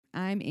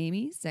I'm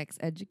Amy, sex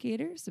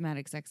educator,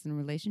 somatic sex and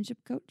relationship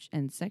coach,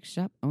 and sex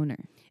shop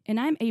owner. And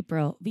I'm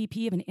April,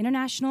 VP of an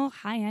international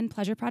high-end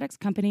pleasure products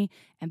company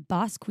and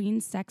boss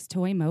queen sex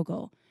toy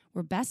mogul.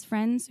 We're best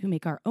friends who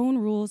make our own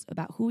rules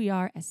about who we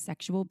are as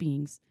sexual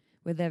beings.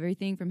 With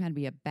everything from how to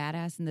be a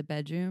badass in the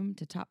bedroom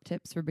to top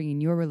tips for bringing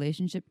your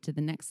relationship to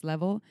the next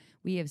level,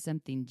 we have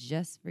something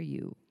just for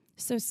you.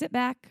 So sit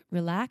back,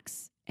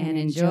 relax, and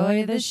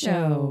enjoy the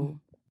show.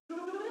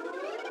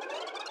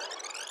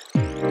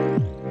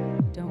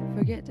 Don't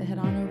forget to head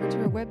on over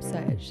to our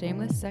website at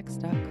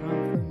shamelesssex.com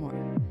for more.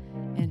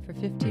 And for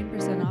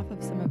 15% off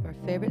of some of our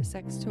favorite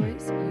sex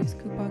toys, use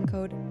coupon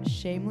code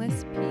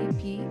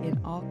SHAMELESSPP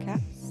in all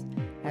caps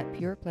at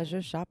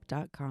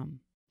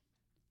purepleasureshop.com.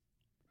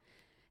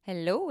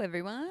 Hello,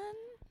 everyone.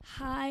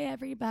 Hi,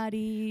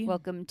 everybody.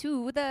 Welcome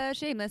to the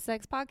Shameless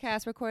Sex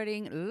Podcast,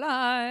 recording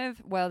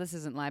live. Well, this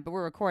isn't live, but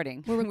we're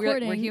recording. We're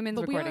recording. We're humans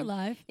but recording. We are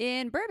live.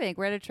 In Burbank.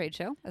 We're at a trade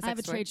show. I have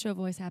a trade show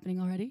voice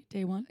happening already,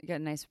 day one. You got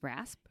a nice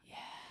rasp. Yeah.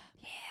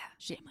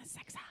 Shameless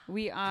Sex.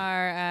 We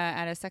are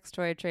at a sex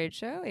toy trade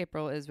show.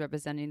 April is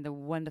representing the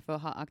wonderful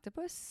Hot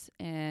Octopus,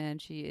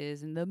 and she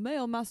is in the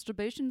male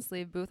masturbation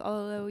sleeve booth,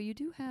 although you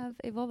do have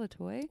a vulva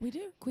toy. We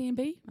do. Queen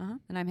Bee.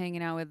 And I'm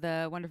hanging out with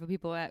the wonderful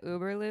people at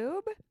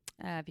Uberlube.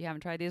 If you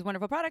haven't tried these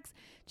wonderful products,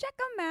 check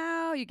them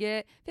out. You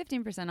get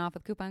 15% off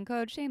with coupon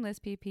code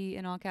SHAMELESSPP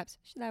in all caps.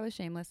 That was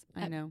shameless.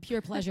 I know.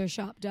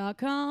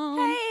 Purepleasureshop.com.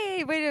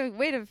 Hey,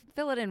 way to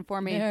fill it in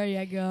for me. There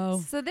you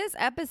go. So this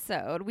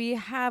episode, we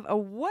have a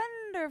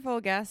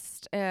wonderful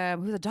guest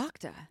who's a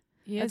doctor.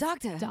 He is a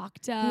doctor. He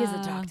is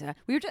a doctor.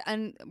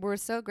 And we're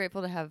so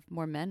grateful to have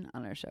more men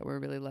on our show. We're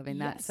really loving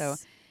that. So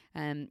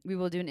we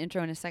will do an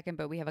intro in a second,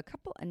 but we have a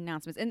couple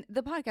announcements. And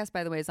the podcast,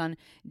 by the way, is on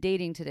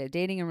dating today,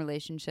 dating and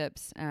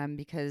relationships,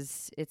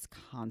 because it's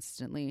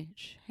constantly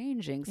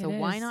changing. So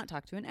why not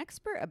talk to an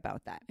expert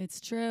about that?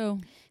 It's true.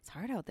 It's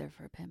hard out there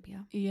for a pimp, yo.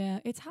 Yeah,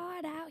 it's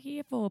hard out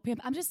here for a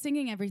pimp. I'm just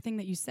singing everything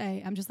that you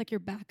say. I'm just like your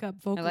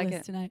backup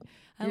vocalist tonight.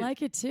 I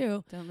like it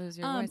too. Don't lose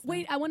your voice.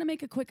 Wait, I want to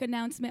make a quick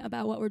announcement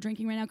about what we're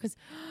drinking right now because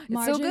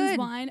Margins so good.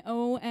 Wine,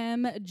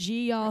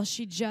 OMG, y'all.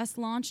 She just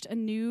launched a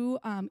new,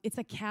 it's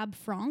a Cab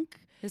Franc.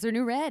 It's her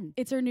new red.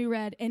 It's her new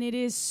red, and it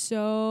is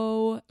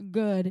so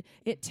good.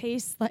 It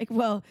tastes like,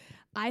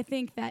 I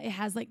think that it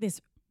has like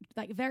this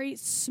like very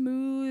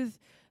smooth,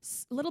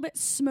 little bit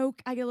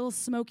smoke. I get a little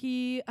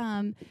smoky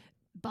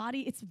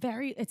body. It's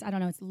I don't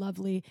know, it's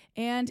lovely.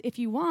 And if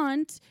you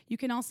want, you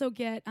can also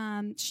get,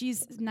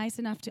 she's nice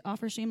enough to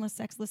offer Shameless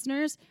Sex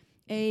listeners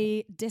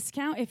a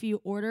discount if you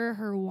order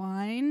her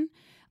wine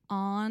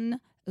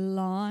online.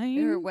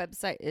 Her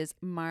website is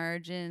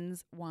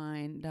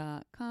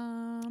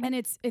marginswine.com. And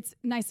it's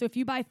nice. So if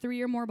you buy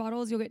 3 or more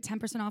bottles, you'll get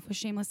 10% off with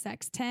Shameless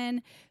Sex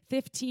 10,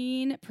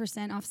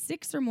 15% off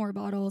 6 or more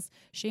bottles,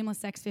 Shameless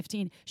Sex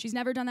 15. She's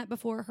never done that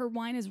before. Her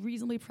wine is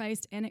reasonably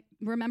priced. And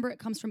remember, it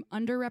comes from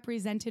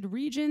underrepresented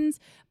regions,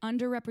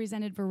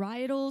 underrepresented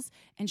varietals,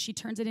 and she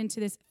turns it into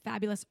this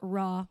fabulous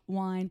raw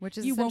wine. Which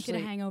is you won't get a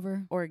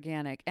hangover.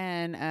 Organic.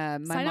 And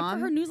sign up for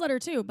her newsletter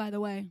too, by the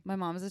way. My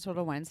mom is a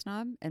total wine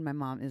snob, and my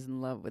mom is in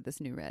love with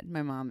this new red.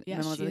 My mom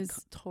is a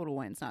total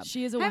wine snob.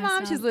 She is a wine snob. Hi,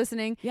 Mom. She's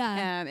listening.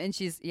 Yeah. And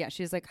she's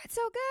like, it's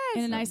so good.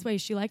 In a nice way.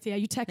 She liked it. Yeah.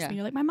 You text me.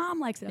 You're like, my mom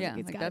likes it. I was like,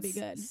 it's got to be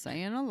good.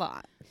 Saying a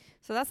lot.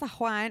 So that's the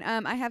wine.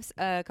 I have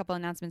a couple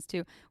announcements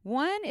too.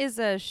 One is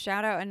a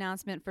shout out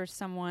announcement for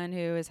someone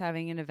who is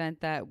having an event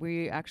that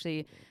we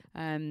actually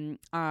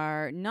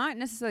are not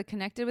necessarily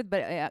connected with, but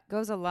it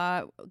goes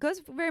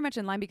very much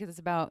in line because it's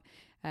about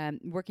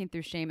working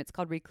through shame. It's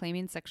called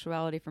Reclaiming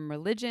Sexuality from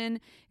Religion.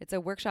 It's a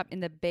workshop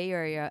in the Bay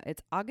Area.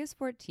 It's August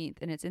 14th,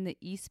 and it's in the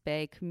East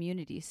Bay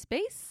community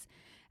space.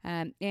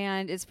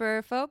 And it's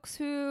for folks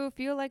who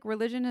feel like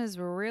religion has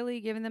really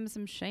given them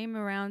some shame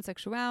around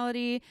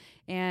sexuality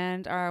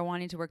and are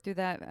wanting to work through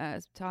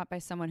that, taught by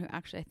someone who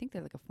actually, I think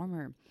they're like a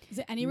former Is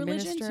it any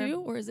religion minister. too,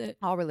 or is it?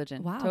 All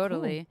religion. Wow,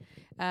 totally. Cool.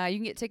 You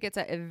can get tickets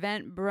at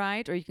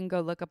Eventbrite, or you can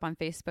go look up on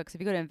Facebook. So if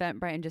you go to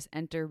Eventbrite and just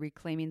enter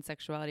Reclaiming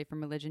Sexuality from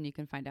Religion, you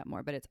can find out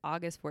more. But it's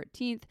August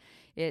 14th,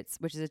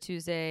 which is a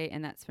Tuesday,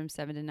 and that's from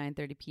 7 to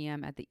 9:30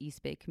 p.m. at the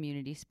East Bay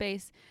community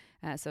space.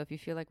 So if you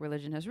feel like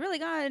religion has really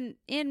gotten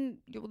in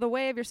the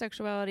way of your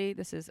sexuality,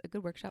 this is a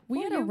good workshop.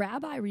 We had a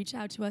rabbi reach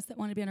out to us that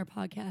wanted to be on our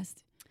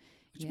podcast,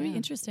 which is pretty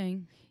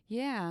interesting.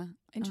 Yeah.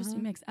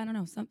 Interesting mix. I don't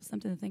know, something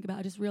to think about.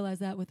 I just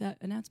realized that with that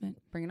announcement.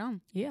 Bring it on.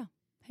 Yeah.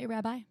 Hey,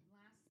 Rabbi.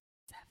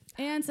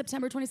 And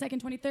September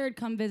 22nd, 23rd,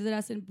 come visit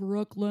us in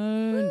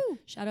Brooklyn. Woo!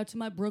 Shout out to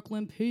my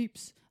Brooklyn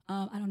peeps.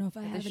 I don't know if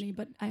I have any,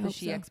 but I hope so.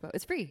 The She Expo.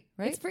 It's free,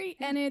 right? It's free,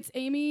 and it's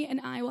Amy and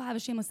I will have a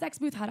Shameless Sex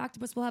booth. Hot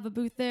Octopus will have a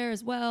booth there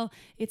as well.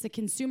 It's a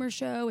consumer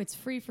show. It's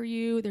free for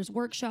you. There's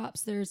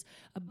workshops. There's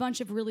a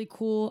bunch of really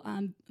cool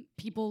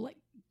people like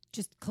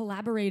just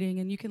collaborating,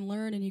 and you can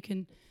learn, and you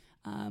can,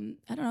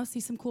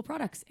 see some cool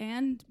products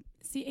and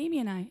see Amy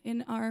and I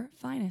in our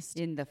finest.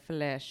 In the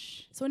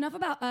flesh. So enough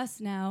about us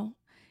now.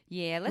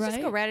 Yeah, let's just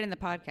go Right? right in the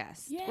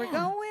podcast. We're Yeah.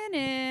 going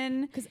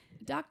in. Because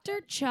Dr.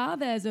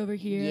 Chavez over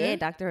here. Yeah,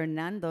 Dr.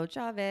 Hernando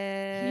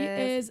Chavez.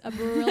 He is a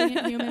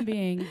brilliant human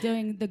being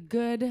doing the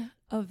good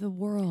of the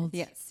world.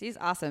 Yes, he's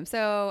awesome.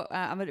 So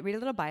I'm going to read a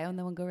little bio and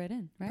then we'll go right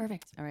in. Right?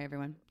 Perfect. All right,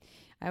 everyone.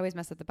 I always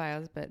mess up the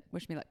bios, but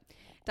wish me luck.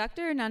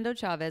 Dr. Hernando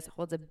Chavez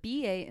holds a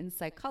BA in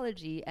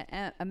psychology,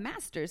 a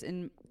master's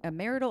in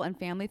marital and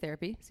family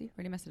therapy. See,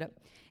 already messed it up.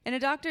 And a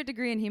doctorate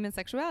degree in human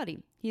sexuality.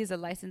 He is a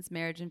licensed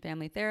marriage and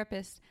family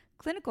therapist,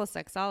 clinical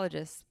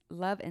sexologist,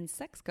 love and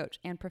sex coach,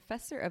 and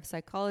professor of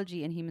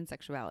psychology and human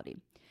sexuality.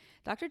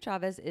 Dr.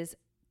 Chavez is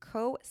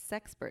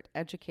co-sexpert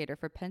educator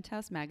for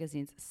Penthouse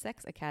Magazine's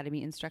Sex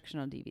Academy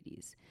instructional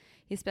DVDs.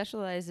 He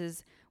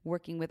specializes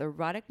working with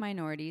erotic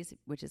minorities,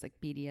 which is like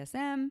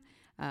BDSM,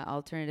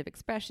 alternative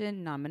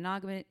expression,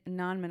 non-monogamy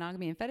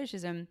and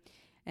fetishism,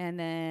 and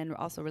then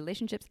also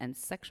relationships and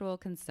sexual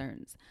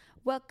concerns.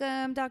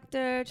 Welcome,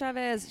 Dr.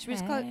 Chavez. Should we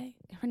just call it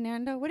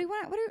Hernando? What do you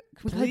want?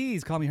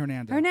 Please call me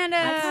Hernando. Hernando.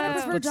 I kind of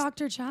prefer Let's-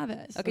 Dr.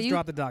 Chavez. Okay, Let's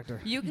drop the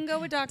doctor. You can go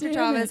with Dr. Damn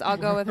Chavez. it. I'll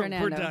go with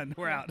Hernando. We're done.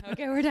 We're out.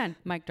 Okay, we're done.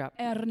 Mic drop.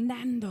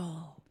 Hernando.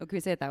 Oh, can we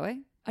say it that way?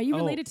 Are you Oh.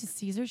 related to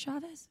Caesar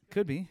Chavez?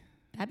 Could be.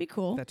 That'd be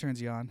cool. That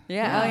turns you on.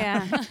 Yeah. Oh,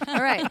 yeah.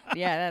 All right.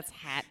 Yeah, that's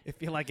hot.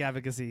 If you like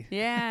advocacy.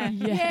 Yeah.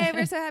 Yeah. Yay,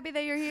 we're so happy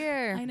that you're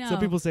here. I know. Some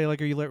people say,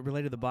 like, are you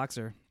related to the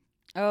boxer?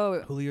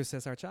 Oh. Julio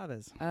Cesar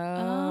Chavez.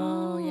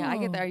 Oh, yeah. I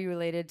get Oh. that. Are you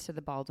related to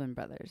the Baldwin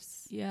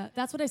brothers? Yeah,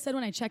 that's what I said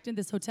when I checked in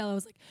this hotel. I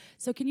was like,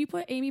 "So can you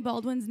put Amy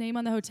Baldwin's name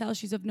on the hotel?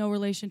 She's of no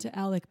relation to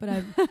Alec, but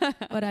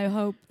I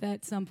hope that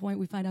at some point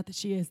we find out that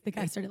she is." The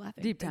guy started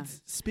laughing. Deep down.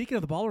 Speaking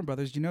of the Baldwin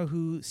brothers, do you know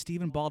who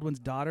Stephen Baldwin's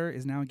daughter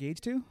is now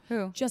engaged to?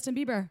 Who? Justin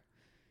Bieber.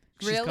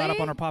 She's caught up Really?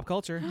 on her pop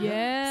culture.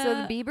 Yeah. So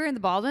the Bieber and the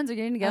Baldwins are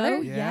getting together?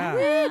 Oh, Yeah.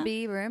 Yeah,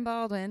 Bieber and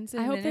Baldwin.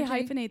 I hope they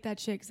hyphenate that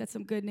chick 'cause that's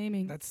some good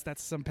naming. That's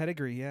some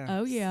pedigree, yeah.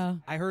 Oh yeah.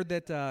 I heard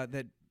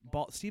that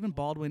Stephen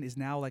Baldwin is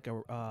now like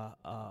a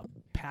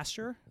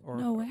pastor or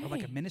like a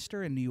way.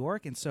 minister in New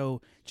York, and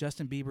so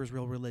Justin Bieber's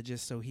real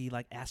religious, so he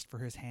like asked for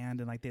his hand,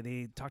 and like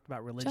they talked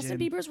about religion. Justin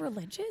Bieber's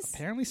religious?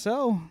 Apparently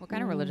so. What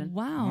kind of religion?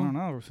 I don't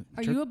Wow. know.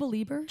 Are you a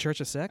believer?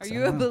 Church of Sex? Are I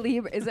you a don't know.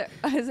 believer? Is that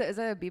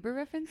a Bieber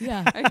reference?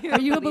 Yeah. Are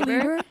you a believer?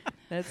 believer?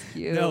 That's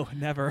cute. No,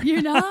 never.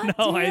 You're not?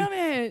 No, Damn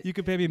it. You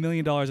could pay me $1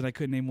 million and I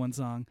couldn't name one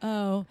song.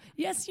 Oh.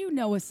 Yes, you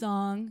know a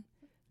song.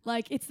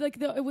 Like it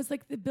was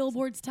like the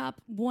Billboard's top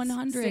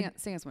 100.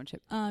 Sing us one,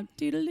 Chip.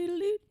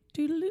 Doodle-doodle-doo,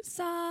 doodle-doo,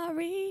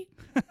 sorry.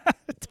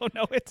 Don't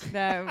know it.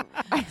 No,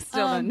 I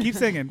still don't. Keep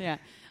singing. Yeah.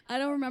 I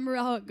don't remember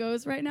how it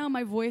goes right now.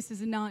 My voice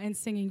is not in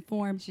singing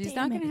form. She's Damn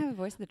not going it. to have a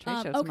voice of the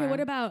trade show Okay, tomorrow. what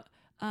about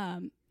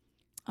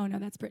oh no,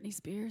 that's Britney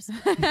Spears.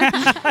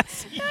 I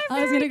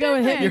was gonna go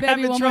with Hit Me You're Baby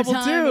having one trouble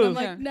more time.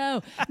 But I'm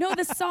too. like, no,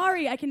 the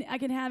sorry, I can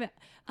have it.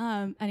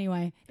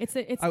 Anyway,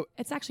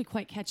 it's actually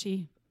quite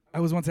catchy. I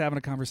was once having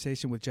a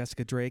conversation with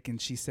Jessica Drake, and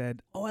she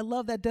said, "Oh, I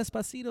love that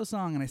Despacito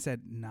song." And I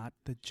said, "Not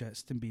the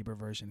Justin Bieber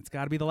version. It's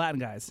got to be the Latin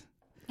guys."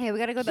 Hey, we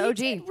got to go with He the OG.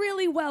 did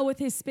really well with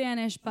his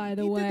Spanish, by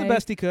the He way. did the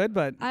best he could,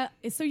 but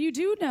So you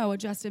do know a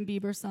Justin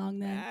Bieber song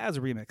then? as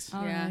a remix.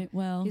 All Yeah. right,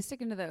 well, He's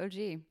sticking to the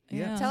OG.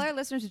 Yeah. Tell our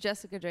listeners who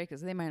Jessica Drake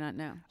is. They might not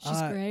know.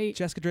 she's great.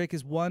 Jessica Drake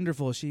is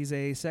wonderful. She's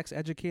a sex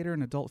educator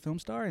and adult film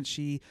star, and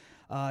she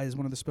is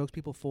one of the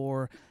spokespeople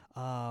for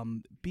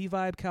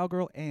B-Vibe,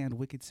 Cowgirl, and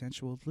Wicked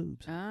Sensual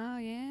Lubes. Oh,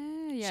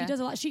 yeah. She does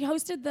a lot. She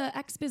hosted the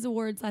XBiz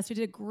Awards last year.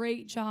 Did a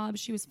great job.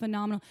 She was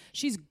phenomenal.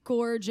 She's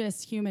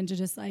gorgeous human to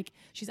just like,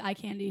 she's eye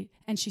candy,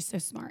 and she's so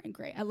smart and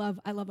great. I love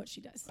what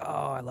she does. Oh,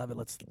 I love it.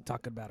 Let's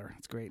talk good about her.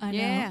 It's great. I know.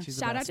 Yeah. She's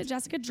the Shout out best. to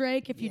Jessica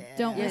Drake. If you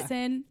don't Yeah.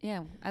 listen,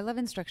 Yeah, I love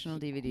instructional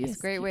DVDs. Yes,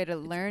 Great way to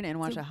learn and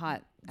watch a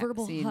hot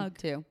verbal scene hug.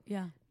 too.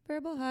 yeah.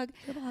 Verbal hug.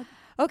 Verbal hug.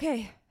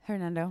 Okay,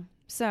 Hernando.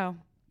 So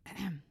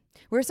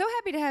we're so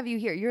happy to have you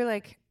here. You're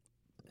like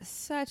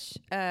such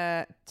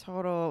a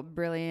total,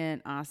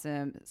 brilliant,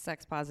 awesome,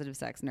 sex positive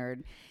sex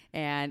nerd.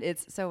 And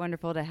it's so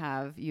wonderful to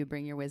have you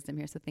bring your wisdom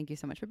here. So thank you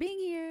so much for being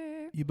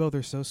here. You both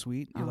are so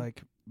sweet. You're Oh.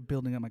 like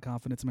building up my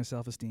confidence and my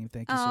self-esteem.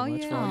 Thank you Oh, so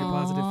much for all your yeah.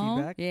 positive Aw.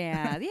 feedback.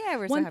 Yeah,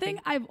 we're so One happy. thing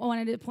I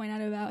wanted to point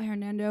out about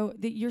Hernando,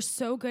 that you're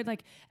so good,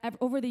 like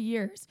over the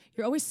years,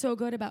 you're always so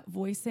good about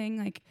voicing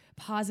like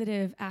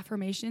positive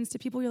affirmations to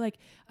people. You're like,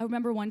 I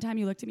remember one time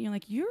you looked at me, you're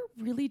like, you're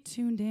really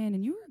tuned in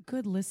and you're a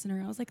good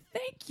listener. I was like,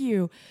 thank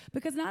you.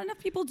 Because not enough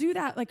people do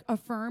that, like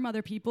affirm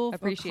other people or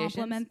Appreciations.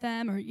 compliment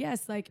them or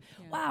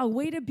wow,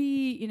 way to be,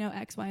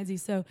 X, Y, and Z.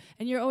 So,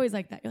 and you're always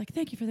like that. You're like,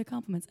 thank you for the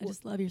compliments. I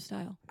just love your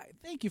style.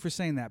 Thank you for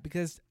saying that,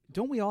 because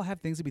don't we all have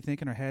things that we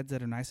think in our heads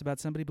that are nice about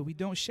somebody, but we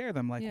don't share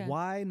them? Like, Yeah.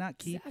 why not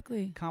keep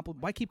Exactly.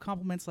 why keep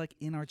compliments like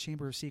in our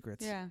chamber of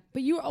secrets? Yeah.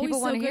 But you were always People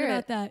so wanna good hear about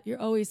it. that. You're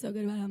always so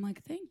good about it. I'm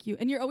like, thank you.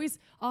 And you're always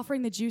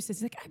offering the juices.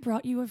 He's like, I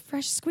brought you a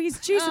fresh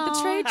squeezed juice at the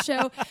trade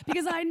show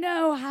because I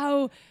know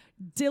how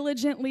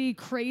diligently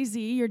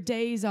crazy your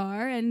days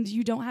are and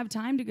you don't have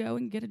time to go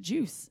and get a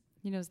juice.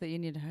 He knows that you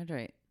need to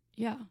hydrate.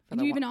 Yeah. For And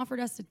the you even offered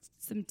us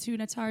some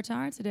tuna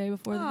tartare today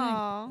before the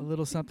A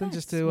little something That's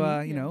just to,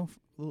 sweet. a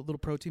little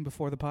protein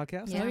before the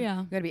podcast. Yeah. Oh, yeah.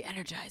 You got to be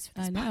energized for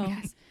this I know.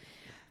 podcast.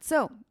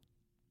 So,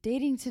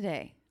 dating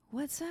today.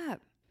 What's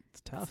up?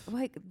 It's tough.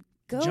 Like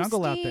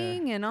Jungle out there.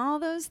 ghosting and all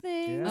those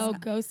things. Yeah. Oh,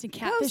 ghosting,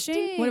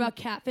 catfishing. What about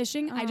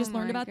catfishing? I just Oh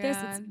learned my about this.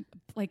 God.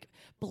 It's like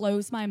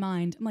blows my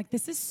mind. I'm like,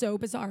 this is so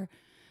bizarre.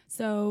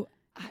 So,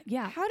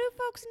 yeah. How do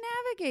folks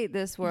navigate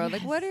this world?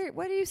 Like, what Yes.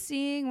 are you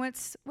seeing?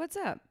 What's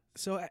up?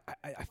 So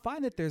I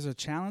find that there's a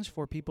challenge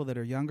for people that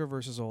are younger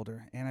versus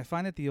older. And I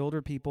find that the older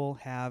people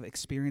have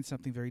experienced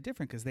something very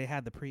different because they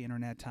had the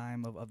pre-internet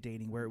time of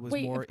dating where it was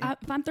Wait, more...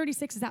 if I'm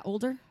 36, is that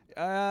older?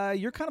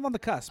 you're kind of on the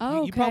cusp. Oh, You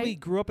okay. probably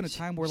grew up in a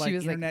time where She like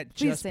was internet like,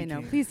 please just say no.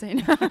 became- Please say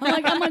no.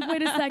 I'm like,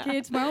 wait a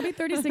second. Tomorrow I'll be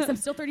 36. I'm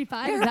still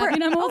 35. Does that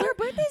mean I'm older? Her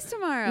birthday's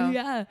tomorrow.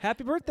 Yeah.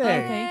 Happy Oh, birthday.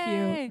 thank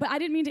Yay. you. But I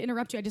didn't mean to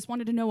interrupt you. I just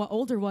wanted to know what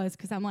older was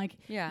because I'm like,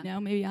 Yeah.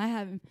 maybe I'm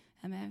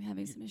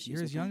having some issues. You're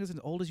with as young that. as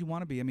and old as you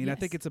want to be. I mean, I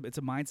think Yes. it's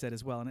a mindset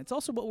as well, and it's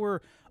also what we're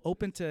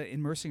open to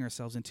immersing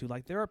ourselves into.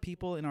 Like there are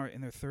people in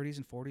their 30s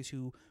and 40s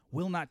who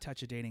will not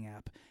touch a dating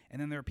app,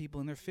 and then there are people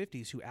in their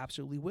 50s who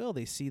absolutely will.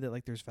 They see that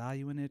like there's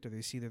value in it, or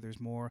they see that there's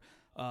more,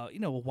 a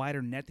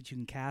wider net that you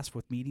can cast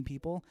with meeting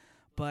people.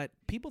 But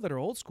people that are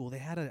old school, they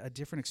had a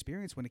different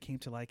experience when it came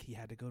to like you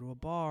had to go to a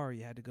bar,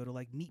 you had to go to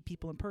like meet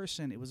people in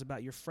person. It was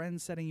about your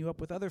friends setting you up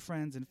with other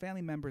friends and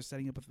family members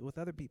setting you up with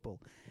other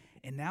people.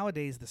 And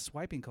nowadays, the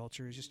swiping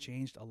culture has just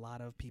changed a lot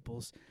of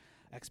people's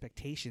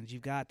expectations.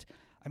 You've got,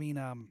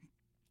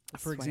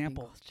 for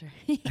example,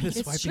 the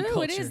It's swiping true.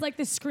 culture. It is like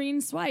the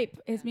screen swipe.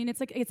 It's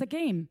like it's a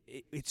game.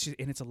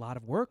 It's a lot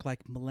of work.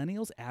 Like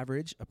millennials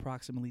average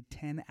approximately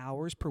 10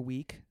 hours per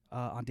week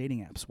on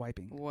dating apps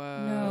swiping.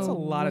 Whoa. No That's a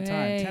lot of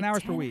time. way. 10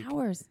 hours per 10 week.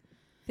 Hours.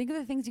 Think of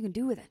the things you can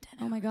do with it. 10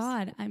 Oh my hours.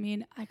 God. I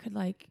mean, I could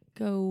like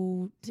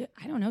go.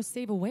 I don't know.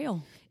 Save a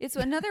whale. It's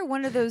another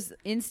one of those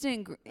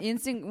instant, but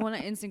it's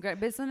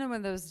another one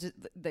of those.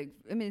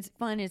 It's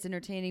fun, it's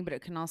entertaining, but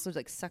it can also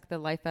like suck the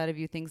life out of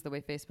you. Things the way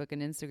Facebook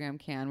and Instagram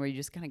can, where you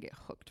just kind of get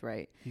hooked,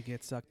 right? You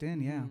get sucked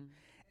in, yeah.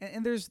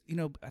 And there's,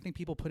 I think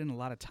people put in a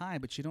lot of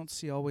time, but you don't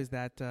see always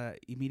that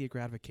immediate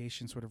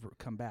gratification sort of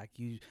come back.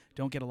 You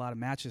don't get a lot of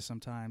matches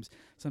sometimes.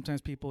 Sometimes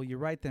people, you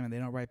write them and they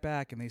don't write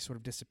back and they sort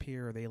of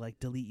disappear or they like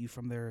delete you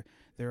from their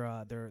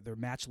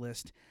match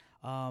list.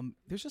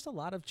 There's just a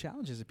lot of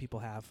challenges that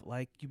people have.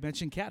 Like you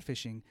mentioned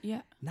catfishing.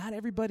 Yeah. Not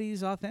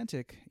everybody's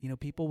authentic.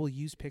 People will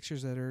use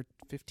pictures that are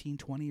 15,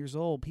 20 years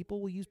old.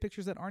 People will use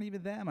pictures that aren't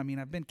even them. I mean,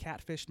 I've been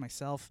catfished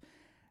myself.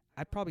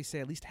 I'd probably say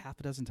at least half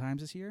a dozen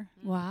times this year.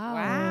 Wow.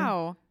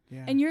 Wow.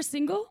 Yeah. And you're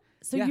single,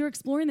 so Yeah. you're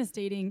exploring this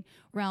dating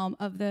realm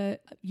of the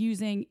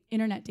using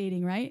internet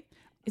dating, right?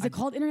 Is it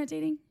called internet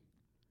dating?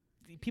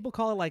 People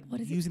call it like What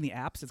is it? using the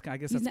apps. I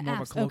guess Using that's the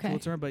more of apps, a colloquial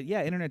okay. term. But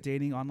yeah, internet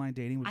dating, online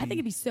dating would I be. think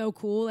it'd be so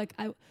cool. Like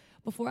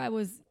before I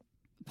was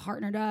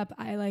partnered up,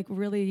 I like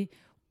really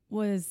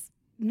was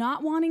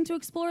not wanting to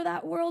explore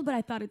that world, but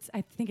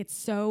I think it's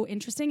so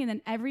interesting. And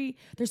then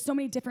there's so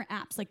many different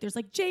apps. Like there's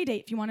like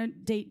JDate if you want to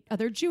date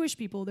other Jewish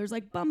people. There's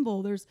like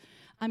Bumble.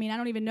 I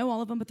don't even know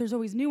all of them, but there's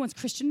always new ones.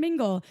 Christian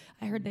Mingle.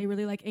 I heard they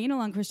really like anal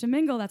on Christian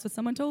Mingle. That's what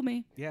someone told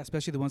me. Yeah,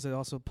 especially the ones that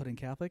also put in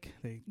Catholic.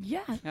 Yeah.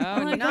 Oh,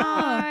 I'm like,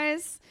 "Ah,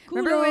 nice. cool."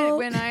 Remember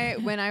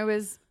when I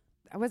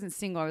wasn't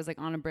single. I was like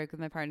on a break with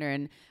my partner,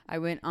 and I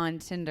went on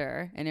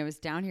Tinder, and it was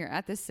down here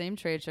at this same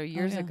trade show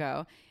years yeah.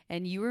 ago.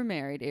 And you were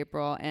married,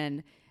 April,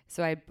 and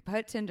so I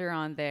put Tinder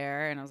on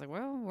there, and I was like,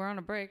 "Well, we're on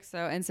a break."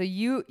 So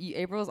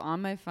April was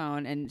on my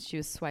phone, and she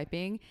was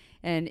swiping,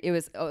 and it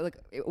was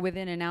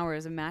within an hour, it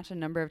was a match a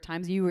number of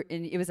times.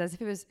 It was as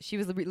if she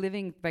was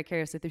living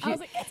vicariously through. I was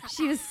like, "It's a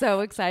She was so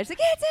excited. She's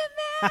like, "It's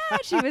a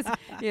match!" She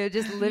was,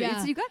 just living.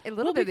 Yeah. So you got a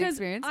little bit of because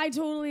experience. I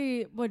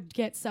totally would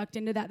get sucked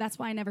into that. That's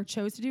why I never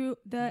chose to do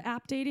the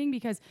app dating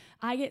because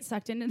I get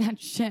sucked into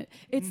that shit.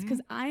 It's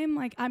because I'm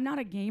not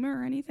a gamer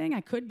or anything.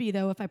 I could be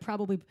though if I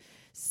probably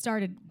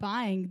started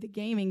buying the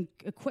gaming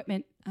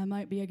equipment. I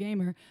might be a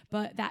gamer,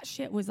 but that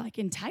shit was like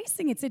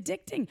enticing. It's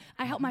addicting.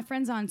 I help my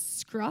friends on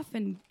Scruff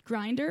and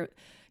Grinder.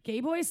 Gay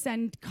boys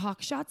send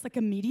cock shots like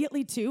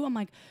immediately too. I'm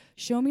like,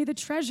 show me the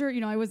treasure.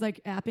 I was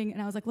like apping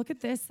and I was like, look at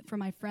this for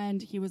my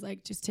friend. He was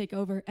like, just take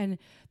over. And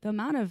the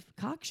amount of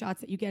cock shots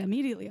that you get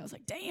immediately, I was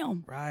like,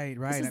 damn. Right.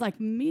 This is like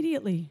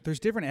immediately. There's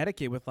different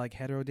etiquette with like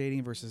hetero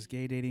dating versus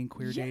gay dating,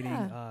 queer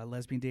dating,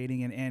 lesbian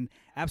dating, and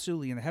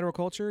absolutely in the hetero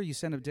culture, you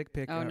send a dick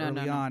pic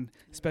early on,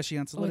 especially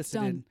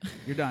unsolicited.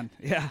 You're done.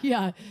 Yeah.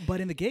 Yeah. But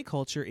in the gay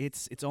culture,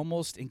 it's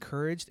almost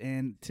encouraged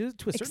and to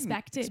a certain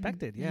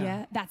expected.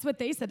 Yeah. That's what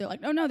they said. They're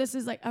like, no, this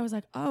is like, I was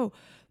like, oh,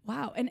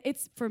 wow. And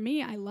it's, for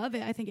me, I love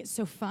it. I think it's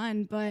so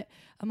fun, but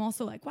I'm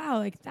also like, wow,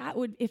 like that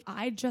would, if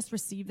I just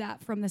received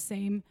that from the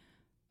same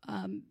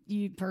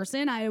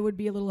person, I would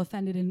be a little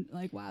offended and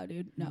like, wow,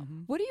 dude, no.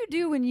 What do you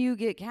do when you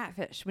get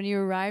catfished? When you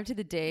arrive to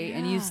the date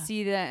and you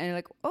see that and you're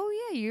like, oh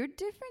yeah, you're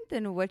different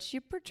than what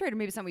you portrayed. Or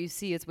maybe it's not what you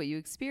see, it's what you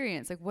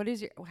experience. Like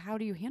how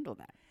do you handle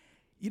that?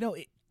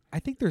 I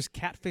think there's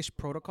catfish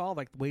protocol,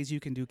 like ways you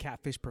can do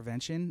catfish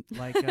prevention,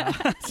 like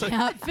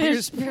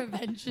Catfish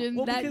prevention.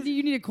 Well, that because-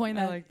 you need to coin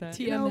that. I like that.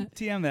 TM that.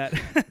 TM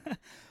that.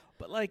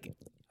 But like,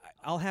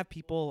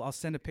 I'll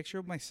send a picture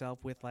of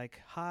myself with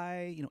like,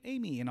 hi,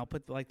 Amy, and I'll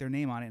put like their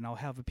name on it, and I'll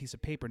have a piece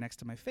of paper next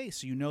to my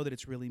face so that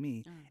it's really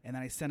me. And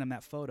then I send them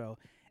that photo.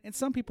 And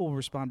some people will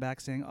respond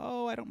back saying,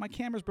 "Oh, my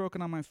camera's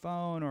broken on my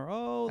phone," or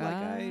 "Oh,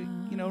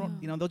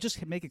 they'll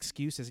just make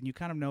excuses, and you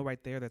kind of know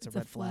right there that's a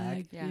red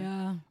flag.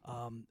 Yeah.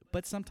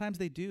 But sometimes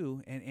they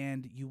do,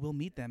 and you will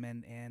meet them.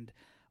 And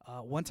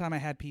one time I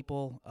had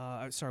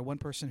one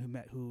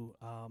person who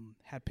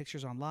had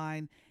pictures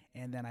online,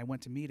 and then I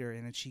went to meet her,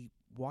 and then she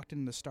walked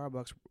into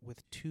Starbucks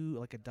with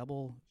a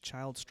double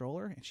child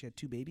stroller, and she had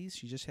 2 babies.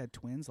 She just had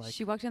twins.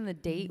 She walked on the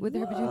date with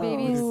her 2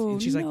 babies. And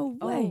she's no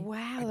like, way. "Oh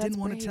wow, I didn't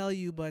want to tell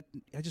you, but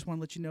I just want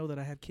to let you know that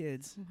I have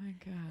kids." Oh my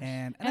gosh!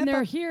 And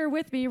they're here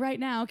with me right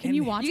now. Can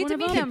you watch You one get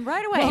to of meet them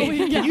right Well,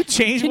 away. Can you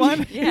change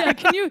one? Yeah.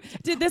 Can you?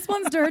 Did this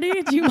one's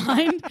dirty? Do you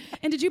mind?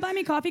 And did you buy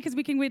me coffee? Because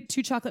we can get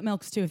 2 chocolate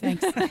milks too.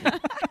 Thanks.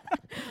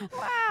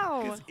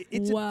 Wow.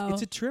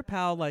 It's a trip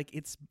how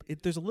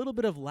there's a little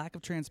bit of lack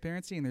of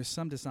transparency and there's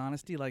some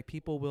dishonesty. Like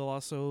people will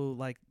also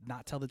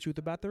not tell the truth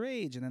about their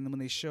age, and then when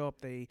they show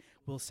up they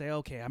will say,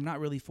 "Okay, I'm not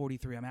really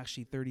 43, I'm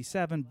actually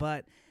 37."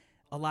 But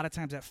a lot of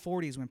times at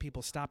 40 is when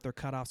people stop their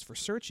cutoffs for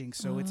searching.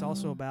 So it's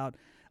also about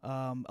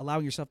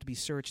allowing yourself to be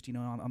searched,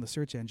 on the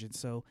search engine.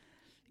 So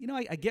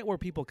I get where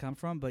people come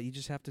from, but you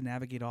just have to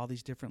navigate all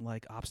these different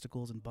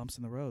obstacles and bumps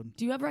in the road.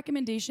 Do you have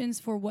recommendations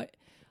for what,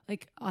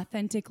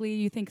 authentically,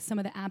 you think some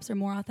of the apps are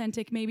more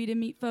authentic maybe to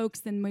meet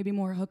folks than maybe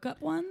more hookup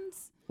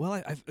ones? Well,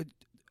 I've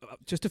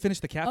just to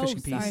finish the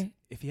catfishing piece, sorry.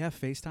 if you have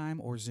FaceTime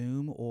or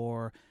Zoom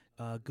or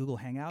Google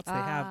Hangouts, they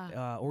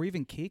have, or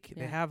even Keek,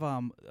 they have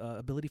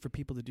ability for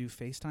people to do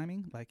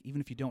FaceTiming,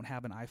 even if you don't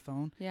have an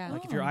iPhone. Yeah.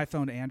 If you're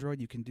iPhone to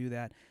Android, you can do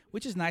that,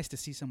 which is nice to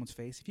see someone's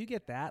face. If you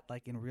get that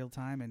in real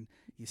time and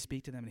you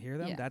speak to them and hear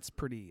them, that's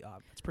pretty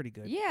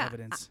good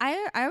evidence.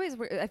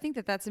 I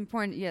think that's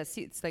important. Yeah,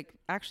 see, it's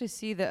actually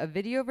see a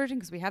video version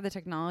because we have the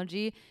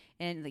technology,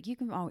 and you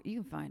can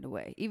find a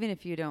way, even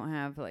if you don't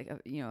have an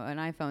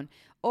iPhone,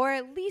 or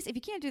at least if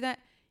you can't do that,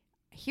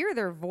 hear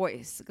their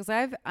voice, because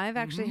I've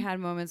actually had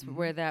moments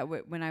where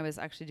when I was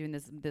actually doing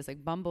this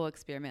Bumble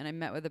experiment, I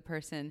met with a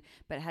person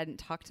but hadn't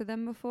talked to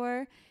them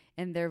before,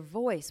 and their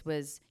voice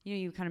was,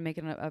 you kind of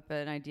making up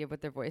an idea of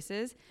what their voice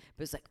is,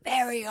 but it's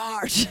very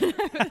harsh.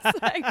 It's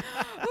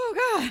oh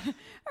god,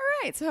 all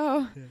right,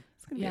 so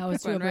it's gonna be a it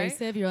was quick too one, right?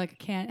 abrasive. You're I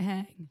can't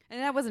hang.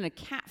 And that wasn't a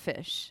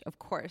catfish, of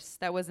course.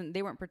 They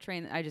weren't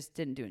portraying. I just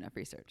didn't do enough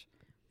research.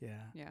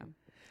 Yeah.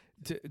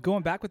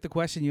 Going back with the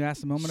question you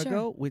asked a moment Sure.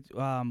 ago,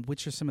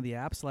 which are some of the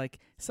apps?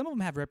 Some of them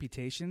have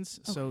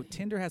reputations. Okay. So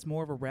Tinder has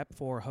more of a rep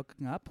for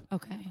hooking up.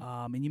 Okay.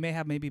 And you may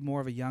have maybe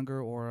more of a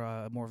younger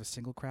or more of a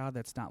single crowd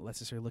that's not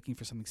necessarily looking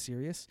for something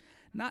serious.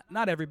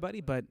 Not everybody,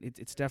 but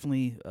it's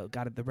definitely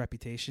got the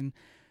reputation.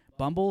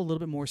 Bumble, a little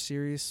bit more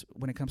serious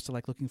when it comes to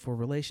looking for a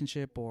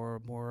relationship or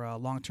more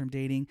long-term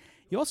dating.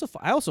 I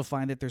also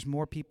find that there's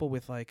more people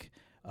with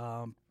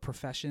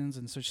professions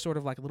and so sort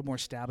of a little more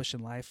established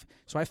in life.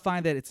 So I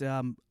find that it's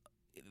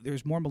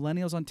there's more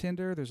millennials on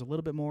Tinder. There's a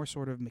little bit more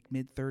sort of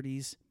mid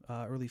 30s,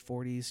 early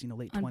 40s,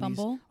 late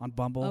 20s on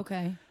Bumble.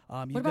 Okay.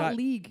 What about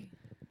League?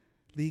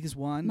 League is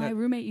one. My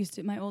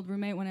old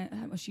roommate,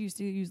 she used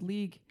to use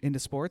League. Into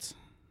sports?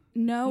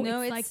 No,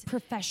 it's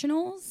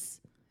professionals.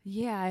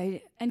 Yeah,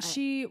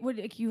 she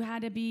would. You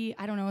had to be,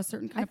 I don't know, a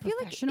certain kind of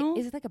professional.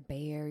 Is it a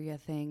Bay Area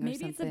thing?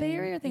 Maybe it's a Bay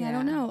Area thing. Yeah. I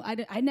don't know.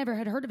 I never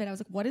had heard of it. I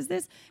was like, what is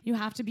this? You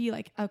have to be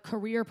a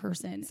career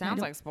person. Sounds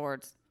like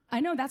sports. I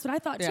know, that's what I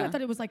thought too. Yeah. I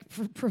thought it was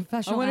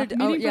professional.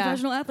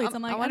 Professional athletes.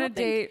 I'm I want to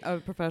date a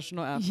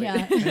professional athlete.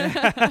 Yeah,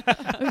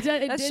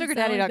 that's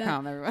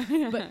sugardaddy.com,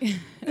 everyone.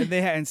 And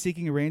they and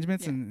seeking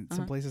arrangements, and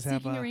some places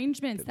have seeking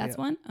arrangements. That's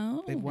one.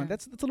 Oh, they've one.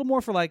 That's a little more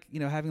for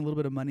having a little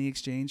bit of money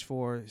exchange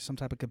for some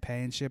type of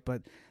companionship.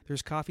 But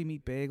there's Coffee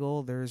Meet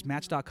Bagel. There's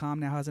Match.com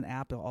now has an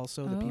app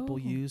also that people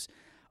use.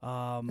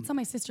 That's how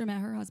my sister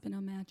met her husband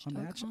on Match.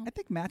 I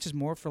think Match is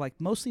more for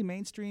mostly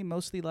mainstream,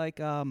 mostly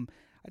I'd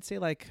say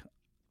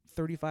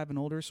 35 and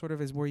older sort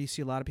of is where you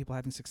see a lot of people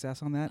having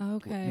success on that.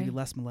 Okay. Maybe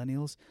less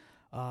millennials.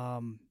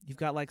 You've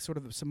got sort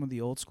of some of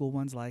the old school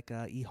ones like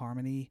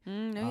eHarmony.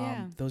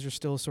 Those are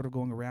still sort of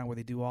going around where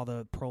they do all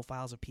the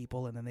profiles of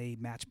people and then they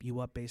match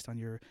you up based on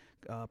your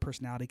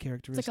personality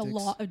characteristics. It's a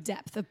lot of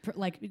depth of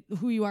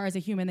who you are as a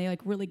human. They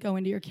really go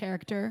into your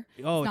character.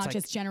 Oh, it's not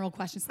just general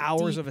questions.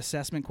 Hours deep. Of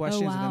assessment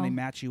questions, and then they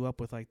match you up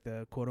with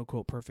the quote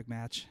unquote perfect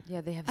match.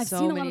 Yeah, they have I've so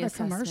seen many a lot of the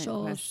assessment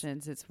commercials.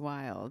 questions. It's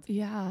wild.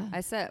 Yeah.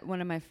 I set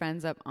one of my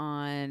friends up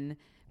on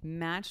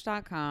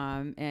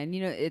Match.com, and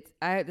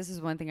this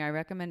is one thing I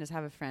recommend is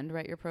have a friend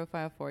write your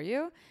profile for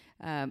you,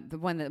 the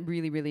one that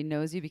really, really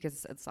knows you,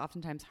 because it's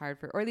oftentimes hard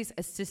or at least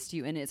assist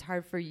you, and it's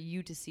hard for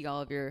you to see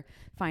all of your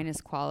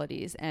finest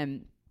qualities.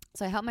 And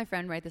so I helped my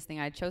friend write this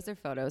thing. I chose their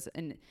photos,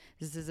 and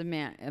this is a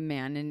man,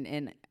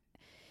 and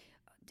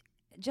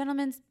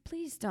gentlemen,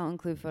 please don't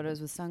include photos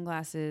with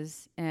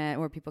sunglasses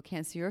where people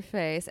can't see your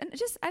face. And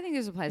I think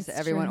this applies to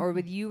everyone. True. Or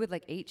with you with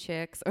 8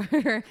 chicks,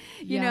 or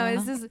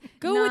this is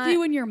go with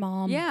you and your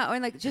mom. Yeah,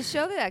 or just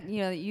show that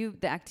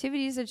the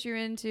activities that you're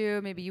into.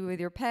 Maybe you with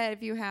your pet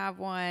if you have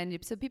one,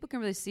 so people can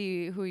really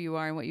see who you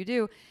are and what you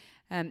do.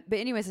 But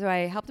anyway, so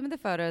I helped him with the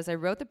photos. I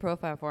wrote the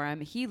profile for him.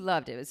 He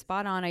loved it. It was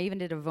spot on. I even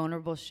did a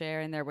vulnerable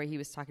share in there where he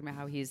was talking about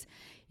how he's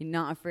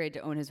not afraid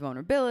to own his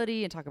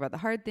vulnerability and talk about the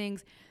hard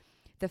things.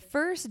 The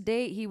first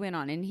date he went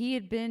on, and he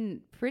had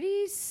been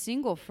pretty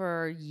single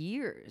for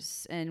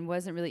years and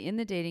wasn't really in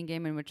the dating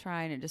game and would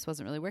try, and it just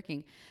wasn't really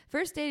working.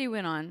 First date he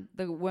went on,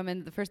 the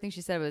woman, the first thing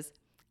she said was,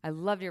 "I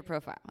loved your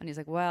profile." And he's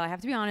like, "Well, I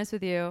have to be honest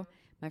with you.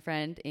 My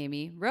friend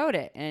Amy wrote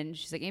it." And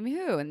she's like, "Amy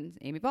who?" And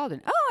Amy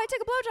Baldwin. "Oh, I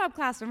took a blowjob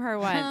class from her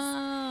once."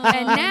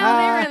 And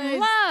now they're in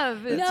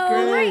love. That's no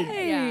great.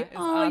 way. Yeah, it's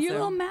Oh, you're a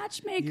little awesome.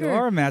 matchmaker. You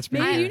are a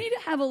matchmaker. Maybe you need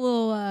to have a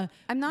little.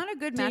 I'm not a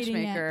good Dating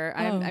app. matchmaker.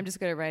 Oh. I'm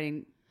just good at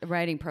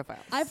writing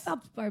profiles. I've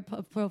thought our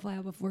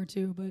profile before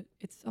too, but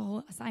it's a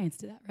whole science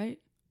to that, right?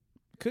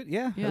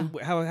 Yeah. Yeah.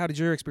 How did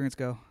your experience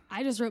go?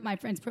 I just wrote my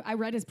friend's. I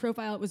read his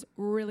profile. It was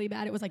really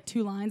bad. It was like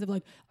 2 lines of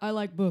like, "I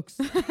like books."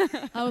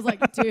 I was like,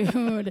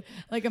 dude,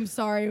 like, I'm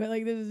sorry, but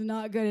like, this is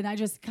not good. And I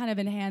just kind of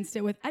enhanced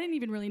it with. I didn't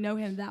even really know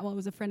him that well. It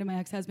was a friend of my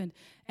ex-husband,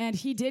 and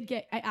he did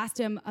get. I asked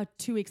him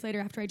 2 weeks later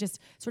after I just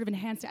sort of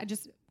enhanced it. I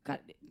just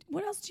got.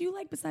 What else do you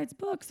like besides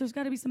books? There's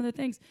got to be some other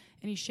things.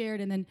 And he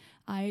shared, and then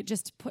I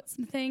just put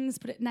some things,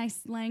 put it nice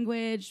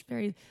language,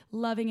 very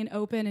loving and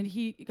open. And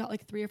he got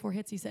like 3 or 4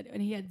 hits. He said,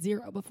 and he had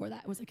 0 before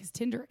that. It was like his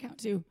Tinder account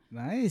too.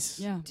 Nice.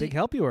 Yeah. Big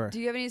help you were. Do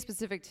you have any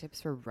specific tips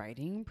for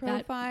writing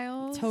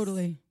profiles?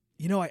 Totally.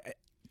 You know, I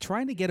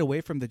trying to get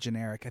away from the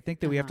generic. I think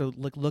that we have to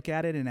look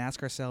at it and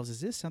ask ourselves: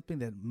 is this something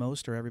that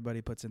most or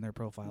everybody puts in their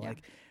profile? Yeah.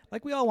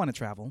 Like we all want to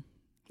travel.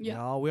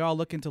 Yeah. We all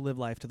looking to live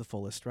life to the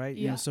fullest, right?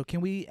 You know, Yeah. so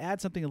can we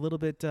add something a little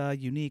bit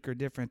unique or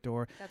different,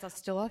 or That's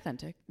still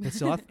authentic. it's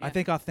still, I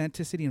think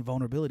authenticity and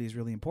vulnerability is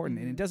really important,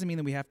 and it doesn't mean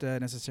that we have to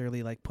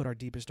necessarily like put our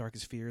deepest,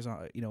 darkest fears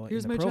on, in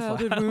the profile.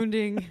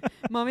 wounding.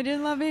 Mommy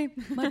didn't love me.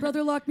 My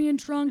brother locked me in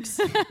trunks.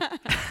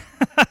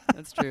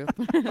 That's true.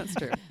 That's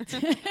true.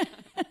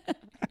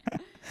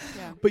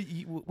 Yeah. But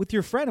with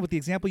your friend, with the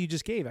example you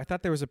just gave, I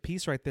thought there was a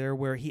piece right there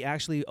where he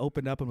actually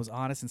opened up and was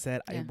honest and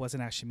said, Yeah. "It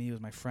wasn't actually me; it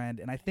was my friend."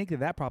 And I think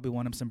that probably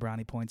won him some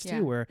brownie points Yeah.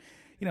 too, where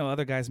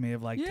other guys may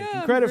have like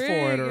taken credit for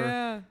it, or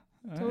yeah,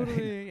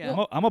 totally.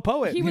 Yeah. I'm a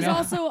poet. He was you know?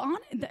 also on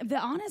the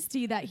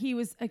honesty that he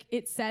was. Like,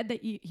 it said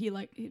that he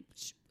like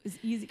is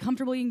easy,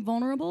 comfortable being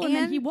vulnerable, and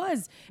then And- he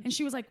was, and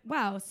she was like,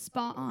 "Wow,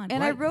 spot on."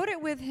 And I Right. wrote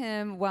it with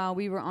him while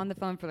we were on the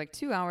phone for like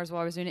 2 hours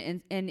while I was doing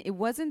it. And it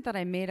wasn't that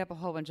I made up a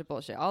whole bunch of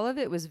bullshit. All of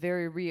it was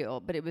very real,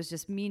 but it was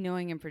just me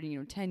knowing him for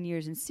 10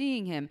 years and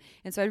seeing him.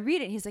 And so I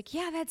read it and he's like,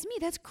 "Yeah, that's me.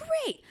 That's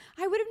great.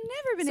 I would have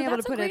never been So able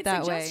that's to put a great it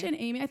that suggestion, way."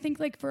 Amy. I think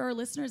like for our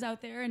listeners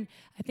out there, and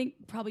I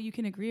think probably you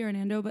can agree,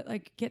 Hernando, but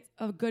like get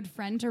a good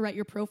friend to write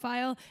your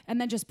profile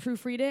and then just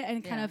proofread it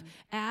and kind Yeah. of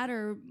add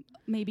or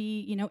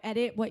maybe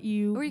edit what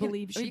you Or you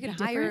believe can, should or you can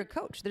be hire a different.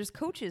 coach. There's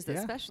coaches that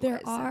Yeah. specialize. There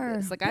in are.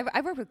 this. Like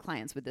I've worked with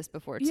clients with this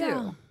before too.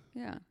 Yeah.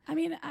 Yeah. I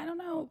mean, I don't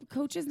know,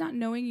 coaches not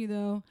knowing you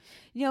though.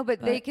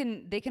 But they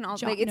But can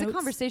also jot it's a notes.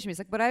 conversation. It's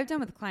like what I've done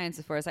with clients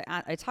before is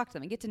I talk to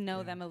them and get to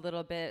know them a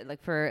little bit,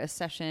 like for a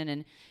session,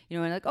 and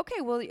and like,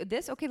 okay, well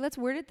let's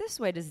word it this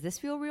way. Does this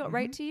feel real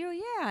right to you?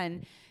 Yeah,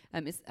 and I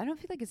don't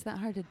feel like it's that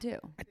hard to do.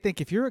 I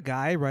think if you're a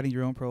guy writing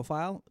your own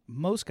profile,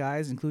 most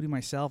guys, including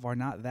myself, are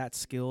not that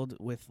skilled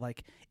with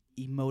like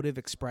emotive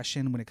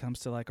expression when it comes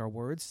to like our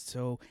words.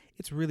 So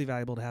it's really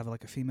valuable to have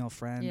like a female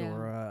friend Yeah.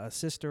 or a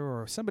sister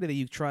or somebody that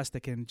you trust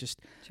that can just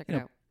Check it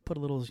out. put a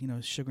little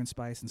sugar and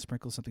spice and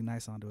sprinkle something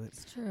nice onto it.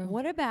 It's true.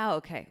 What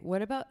about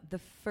the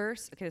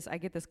first? Okay, so I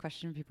get this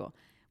question from people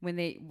when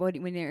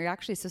they're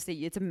actually supposed to.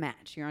 It's a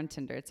match. You're on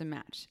Tinder. It's a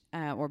match,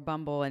 or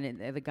Bumble, and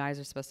the guys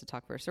are supposed to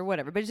talk first or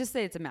whatever. But just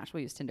say it's a match.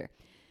 We'll use Tinder.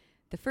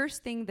 The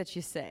first thing that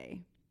you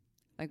say,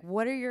 like,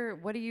 what do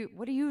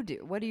you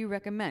do? What do you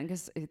recommend?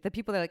 Because the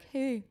people they're like,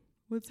 "Hey,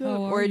 what's up?"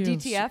 How Or are a you?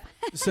 DTF,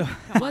 So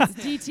What's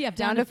DTF?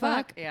 down to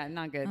fuck. Yeah,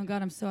 not good. Oh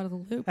God, I'm so out of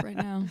the loop right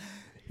now.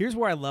 here's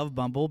where I love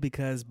Bumble,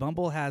 because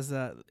Bumble has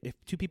if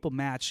two people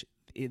match,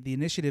 the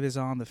initiative is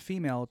on the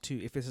female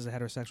if this is a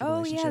heterosexual Oh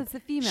relationship. yeah, it's the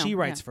female. She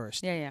writes Yeah.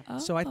 first. Yeah, yeah.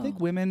 So I think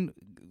Oh. women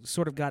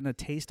sort of gotten a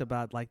taste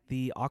about like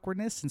the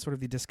awkwardness and sort of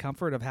the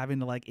discomfort of having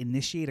to like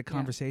initiate a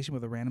conversation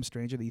with a random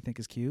stranger that you think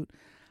is cute.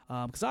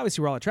 Because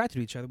obviously we're all attracted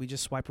to each other. We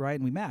just swiped right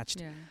and we matched.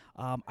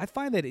 Yeah. I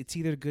find that it's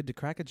either good to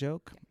crack a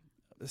joke,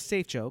 a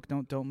safe joke.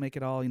 Don't make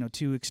it all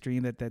too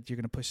extreme that you're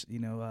going to push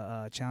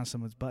challenge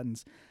someone's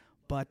buttons,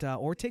 but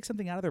or take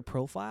something out of their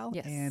profile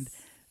Yes. and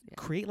Yeah.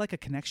 create like a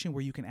connection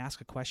where you can ask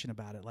a question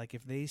about it. Like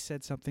if they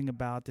said something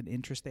about an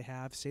interest they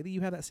have, say that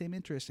you have that same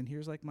interest, and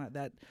here's like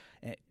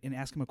and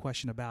ask them a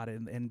question about it,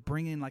 and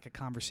bring in like a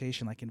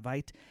conversation. Like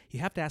you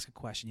have to ask a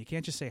question. You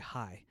can't just say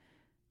hi,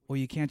 or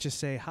you can't just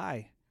say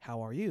hi.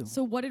 How are you?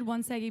 So what did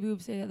one saggy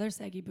boob say to the other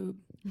saggy boob?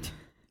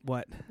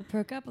 What? The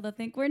per couple that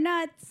think we're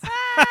nuts.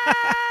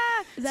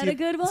 Is that a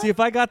good one? See, if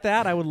I got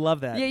that, I would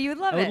love that. Yeah, you would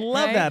love I would it,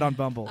 love right? that on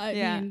Bumble. I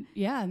Yeah. mean,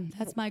 yeah,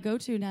 that's my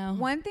go-to now.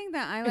 One thing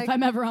that I like. if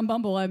I'm ever on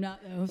Bumble, I'm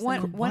not though. So.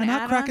 One Why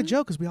not crack a add-on?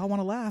 joke? Because we all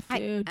want to laugh.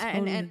 Dude,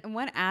 totally. And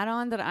one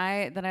add-on that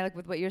I like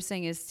with what you're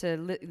saying is to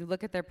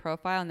look at their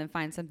profile and then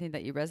find something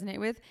that you resonate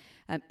with.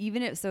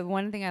 Even if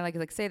one thing I like is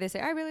like say they say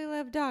I really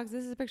love dogs.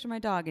 This is a picture of my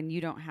dog, and you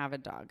don't have a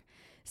dog.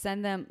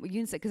 send them. You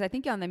can say, because I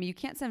think on them you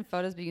can't send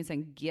photos, but you can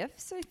send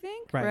GIFs. I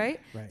think, Right.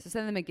 So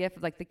send them a GIF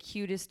of like the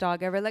cutest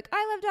dog ever. Like,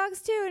 I love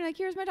dogs too, and like,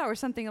 here's my dog, or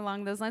something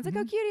along those lines. Like,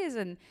 how cute he is,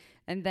 and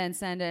then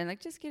send it. And like,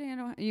 just kidding. I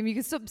don't. You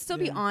can still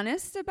be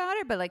honest about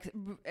it, but like,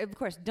 of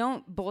course,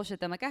 don't bullshit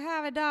them. Like, I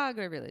have a dog.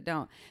 I really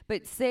don't.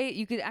 But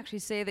you could actually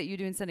say that you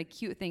do and send a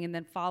cute thing, and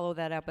then follow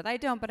that up with, I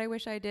don't, but I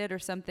wish I did, or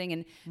something.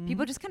 And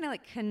people just kind of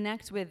like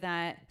connect with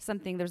that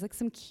something. There's like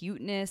some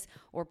cuteness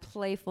or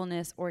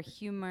playfulness or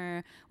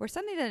humor or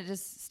something that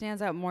just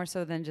stands out more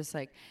so than just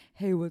like,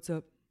 hey, what's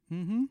up?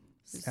 Mm-hmm.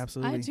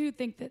 Absolutely. I do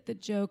think that the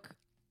joke,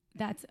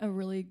 that's a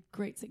really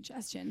great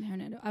suggestion,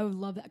 Hernando. I would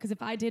love that, because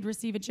if I did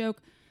receive a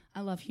joke,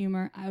 I love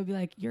humor. I would be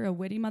like, you're a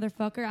witty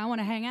motherfucker. I want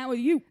to hang out with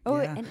you. Oh,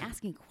 and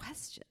asking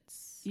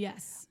questions.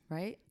 Yes.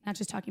 Right? Not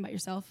just talking about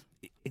yourself.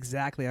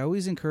 Exactly. I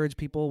always encourage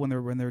people when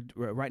they're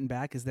writing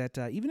back is that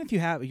even if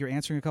you're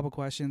answering a couple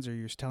questions or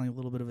you're telling a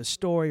little bit of a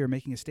story or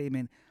making a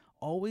statement,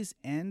 always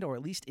end or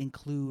at least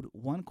include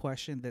one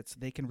question that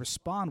they can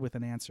respond with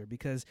an answer,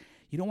 because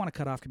you don't want to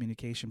cut off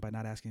communication by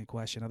not asking a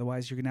question.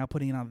 Otherwise, you're now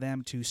putting it on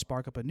them to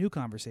spark up a new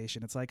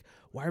conversation. It's like,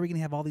 why are we going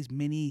to have all these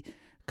mini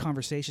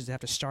conversations that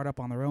have to start up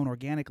on their own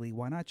organically?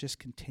 Why not just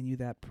continue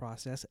that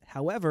process?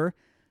 However,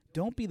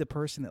 don't be the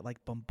person that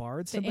like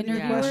bombards somebody with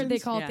interviewer, questions. they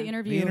call it the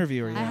interview. The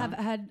interviewer, I have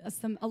had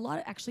a lot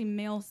of actually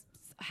male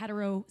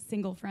hetero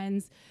single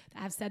friends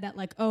that have said that,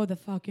 like, oh, the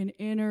fucking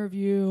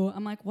interview.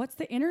 I'm like, what's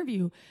the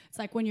interview? It's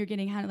like when you're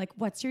getting kind of like,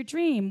 what's your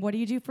dream? What do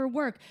you do for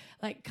work?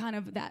 Like, kind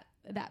of that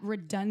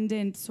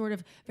redundant, sort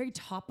of very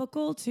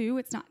topical too.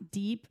 It's not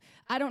deep.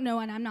 I don't know,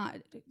 and I'm not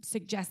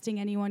suggesting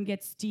anyone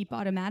gets deep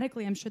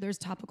automatically. I'm sure there's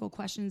topical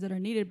questions that are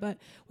needed, but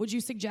would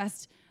you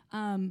suggest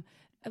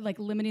like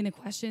limiting the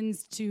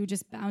questions to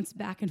just bounce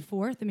back and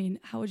forth? I mean,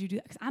 how would you do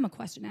that? Because I'm a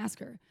question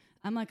asker.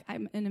 I'm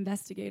an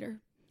investigator.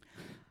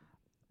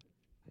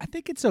 I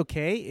think it's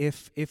okay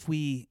if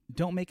we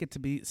don't make it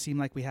to seem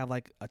like we have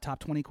like a top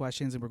 20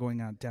 questions and we're going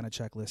down a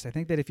checklist. I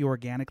think that if you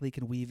organically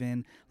can weave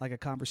in like a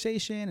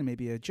conversation and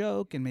maybe a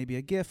joke and maybe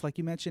a GIF, like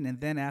you mentioned,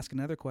 and then ask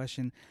another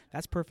question,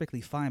 that's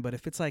perfectly fine. But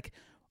if it's like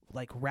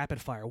rapid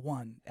fire,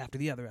 one after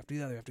the other, after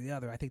the other, after the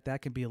other, I think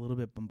that can be a little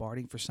bit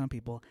bombarding for some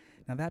people.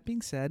 Now, that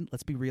being said,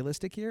 let's be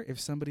realistic here. If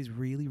somebody's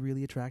really,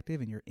 really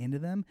attractive and you're into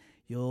them,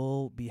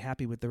 you'll be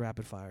happy with the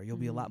rapid fire. You'll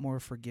be a lot more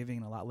forgiving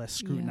and a lot less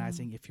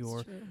scrutinizing if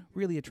you're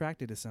really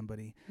attracted to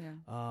somebody.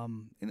 Yeah.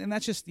 And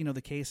that's just,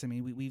 the case. I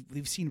mean,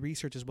 we've seen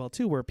research as well,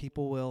 too, where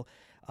people will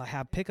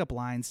have pickup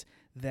lines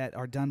that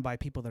are done by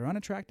people that are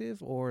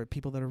unattractive or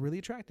people that are really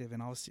attractive.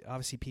 And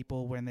obviously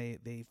people, when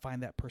they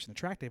find that person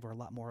attractive, are a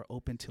lot more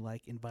open to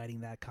like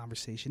inviting that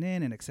conversation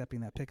in and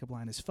accepting that pickup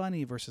line as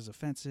funny versus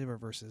offensive or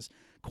versus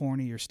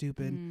corny or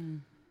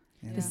stupid.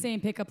 The same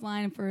pickup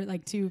line for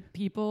like two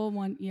people,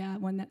 one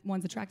that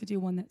one's attracted to,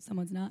 one that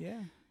someone's not.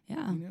 Yeah.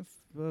 Yeah.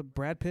 If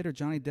Brad Pitt or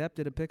Johnny Depp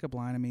did a pickup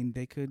line, I mean,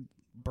 they could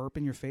burp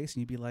in your face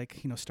and you'd be like,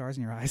 stars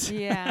in your eyes.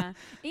 Yeah.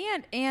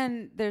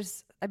 and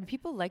there's,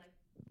 people like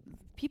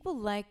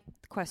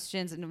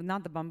questions, and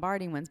not the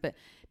bombarding ones, but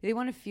they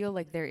want to feel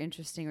like they're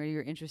interesting or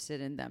you're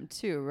interested in them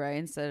too, right?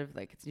 Instead of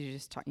like you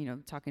just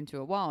talking to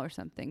a wall or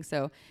something.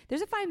 So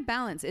there's a fine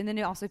balance. And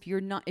then also, if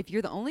you're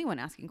the only one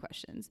asking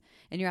questions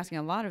and you're asking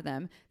a lot of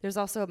them, there's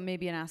also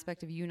maybe an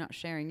aspect of you not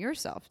sharing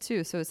yourself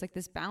too. So it's like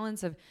this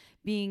balance of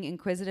being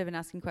inquisitive and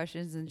asking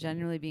questions and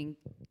generally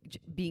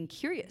being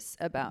curious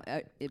about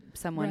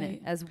someone,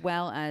 right, as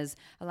well as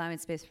allowing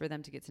space for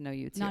them to get to know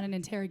you too. Not an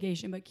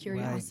interrogation, but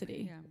curiosity.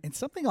 Right. Yeah. And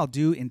something I'll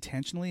do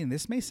intentionally, and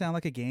this may sound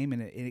like a game,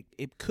 and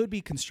it could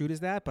be construed as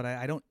that, but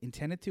I don't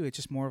intend it to. It's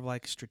just more of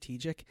like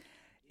strategic.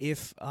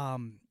 If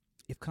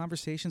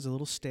conversation's a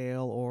little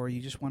stale or you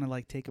just want to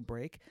like take a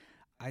break,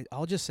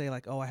 I'll just say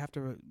like, oh, I have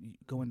to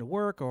go into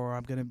work or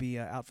I'm going to be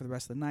out for the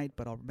rest of the night,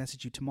 but I'll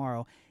message you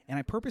tomorrow. And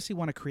I purposely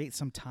want to create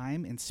some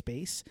time and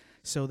space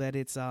so that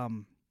it's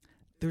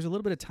there's a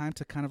little bit of time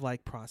to kind of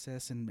like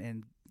process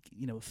and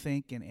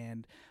think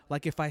and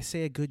like if I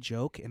say a good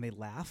joke and they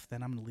laugh,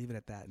 then I'm going to leave it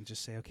at that and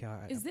just say, okay.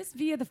 Is this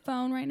via the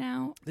phone right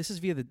now? This is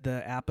via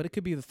the app, but it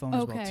could be the phone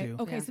as well too.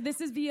 Okay, so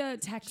this is via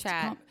text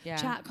chat,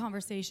 chat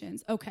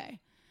conversations. Okay.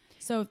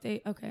 So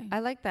if I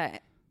like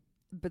that.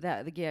 But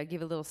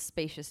give a little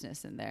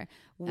spaciousness in there.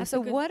 That's so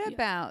what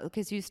about,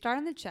 because you start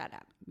on the chat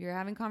app, you're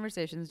having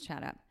conversations in the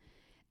chat app.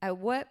 At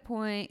what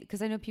point,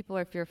 because I know people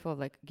are fearful of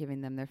like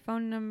giving them their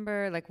phone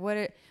number, like what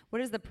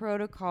is the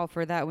protocol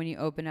for that when you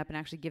open up and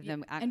actually give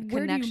them a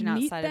connection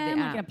outside of the app?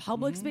 Like in a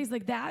public space,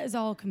 like that is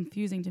all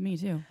confusing to me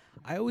too.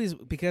 I always,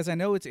 because I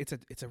know it's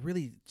a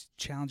really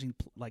challenging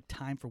like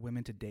time for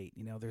women to date.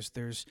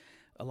 There's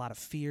a lot of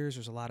fears.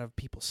 There's a lot of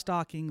people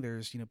stalking.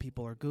 There's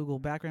people are Google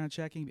background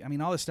checking. I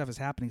mean, all this stuff is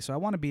happening. So I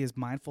want to be as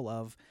mindful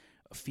of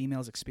a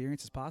female's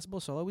experience as possible.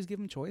 So I'll always give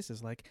them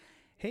choices like,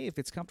 hey, if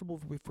it's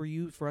comfortable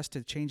for us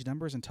to change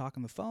numbers and talk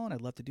on the phone, I'd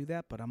love to do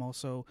that. But I'm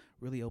also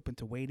really open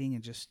to waiting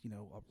and just,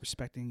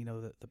 respecting,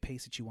 the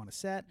pace that you want to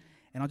set.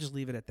 And I'll just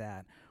leave it at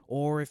that.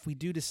 Or if we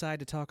do decide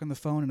to talk on the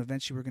phone and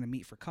eventually we're going to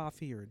meet for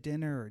coffee or a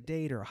dinner or a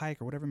date or a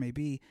hike or whatever it may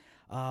be,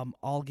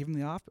 I'll give them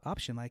the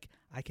option. Like,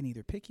 I can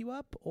either pick you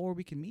up or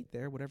we can meet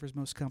there, whatever's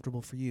most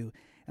comfortable for you.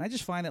 And I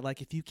just find that,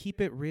 like, if you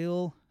keep it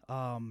real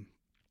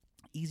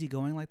easy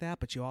going like that,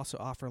 but you also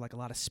offer like a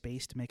lot of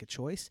space to make a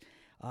choice,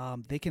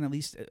 they can at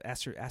least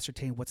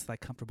ascertain what's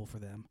like comfortable for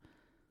them.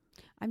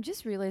 I'm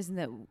just realizing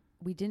that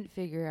we didn't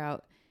figure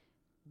out,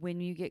 when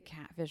you get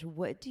catfish,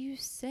 what do you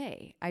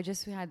say? I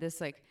just had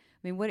this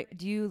what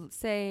do you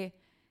say?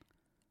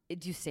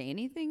 Do you say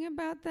anything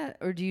about that,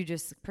 or do you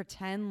just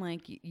pretend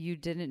like you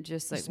didn't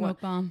just like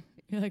smoke bomb?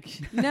 You're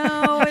like,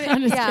 no,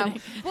 yeah.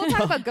 Kidding. We'll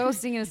talk about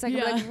ghosting in a second.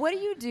 Yeah. But like, what do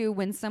you do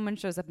when someone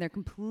shows up and they're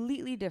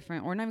completely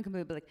different, or not even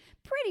completely, but like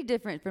pretty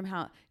different from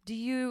how? Do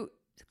you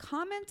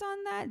comment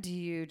on that? Do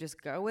you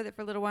just go with it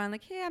for a little while and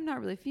like, hey, I'm not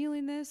really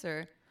feeling this?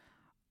 Or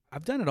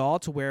I've done it all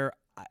to where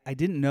I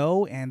didn't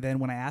know, and then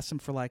when I asked them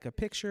for like a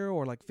picture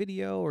or like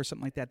video or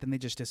something like that, then they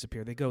just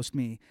disappear. They ghost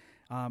me,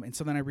 and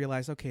so then I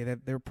realized, okay,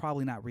 that they're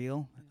probably not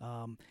real.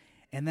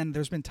 And then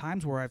there's been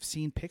times where I've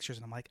seen pictures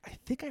and I'm like, I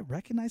think I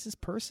recognize this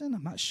person.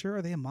 I'm not sure.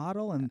 Are they a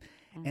model? And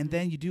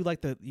then you do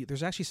like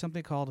there's actually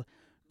something called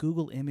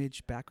Google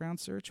image background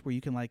search where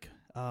you can like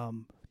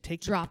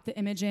drop the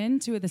image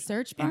into the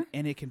search bar,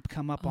 and it can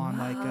come up on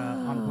like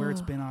on where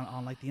it's been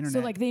on like the internet. So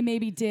like they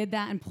maybe did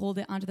that and pulled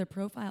it onto their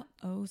profile.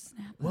 Oh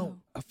snap! Well,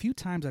 a few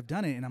times I've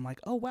done it, and I'm like,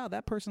 oh wow,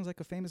 that person's like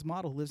a famous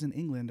model who lives in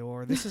England,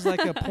 or this is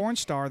like a porn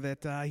star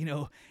that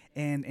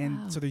and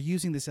wow. So they're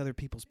using this other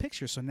people's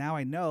pictures. So now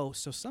I know.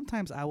 So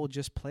sometimes I will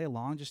just play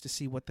along just to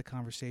see what the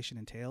conversation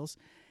entails,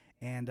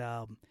 and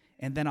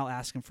then I'll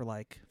ask them for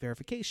like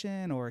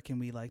verification, or can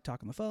we like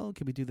talk on the phone?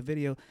 Can we do the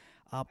video?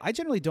 I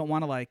generally don't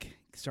want to like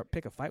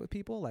pick a fight with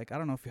people. Like, I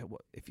don't know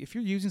if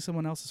you're using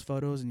someone else's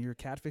photos and you're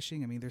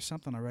catfishing. I mean, there's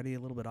something already a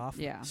little bit off.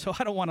 Yeah. So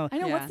I don't want to. I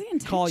know what's the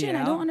intention. Call you out.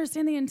 I don't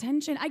understand the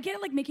intention. I get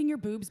it, like making your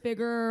boobs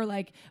bigger, or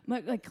like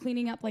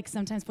cleaning up, like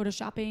sometimes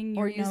photoshopping,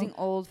 or using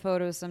old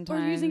photos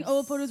sometimes. Or using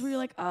old photos where you're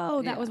like,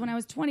 oh, that was when I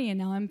was 20 and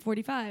now I'm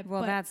 45.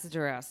 Well, that's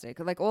drastic.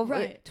 Like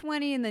over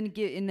 20 and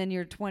then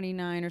you're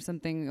 29 or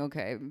something.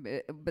 Okay,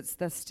 but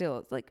that's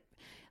still like.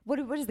 What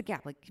is the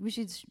gap? Like, we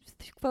should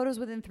photos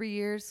within 3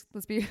 years.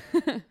 Let's be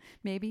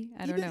maybe.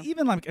 I don't know.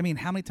 Even like, I mean,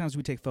 how many times do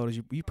we take photos?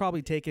 You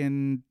probably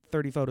taken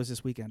 30 photos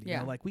this weekend. You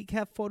know? Like, we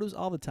have photos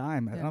all the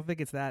time. I don't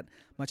think it's that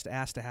much to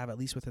ask to have at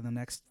least within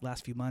the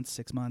last few months,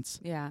 6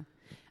 months. Yeah,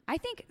 I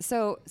think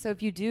so. So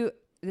if you do,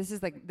 this is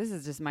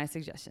just my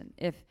suggestion.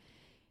 If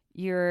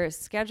you're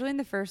scheduling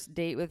the first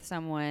date with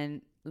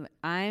someone,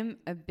 I'm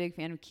a big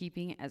fan of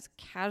keeping it as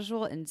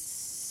casual and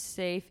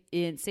safe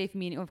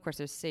meaning. Of course,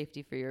 there's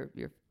safety for your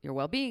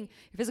well-being,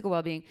 your physical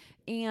well-being,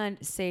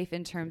 and safe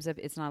in terms of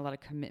it's not a lot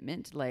of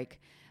commitment. Like,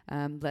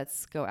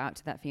 let's go out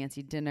to that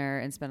fancy dinner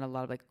and spend a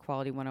lot of like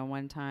quality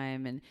one-on-one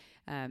time. And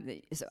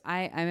so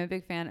I'm a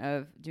big fan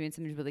of doing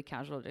something really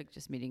casual, like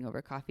just meeting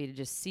over coffee to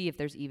just see if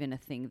there's even a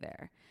thing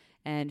there.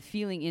 And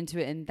feeling into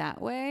it in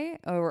that way,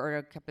 or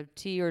a cup of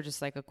tea, or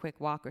just like a quick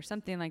walk or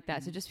something like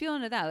that. So just feel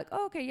into that, like,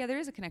 oh, okay, yeah, there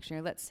is a connection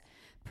here. Let's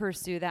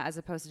pursue that, as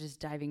opposed to just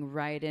diving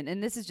right in.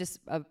 And this is just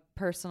a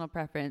personal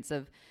preference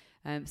of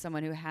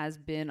someone who has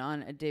been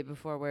on a date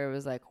before where it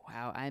was like,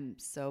 wow, I'm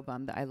so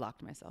bummed that I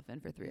locked myself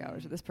in for 3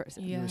 hours with this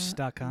person. You were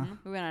stuck, huh? Mm-hmm.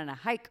 We went on a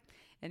hike,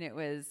 and it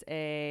was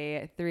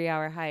a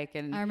 3-hour hike.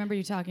 And I remember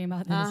you talking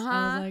about this.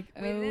 I was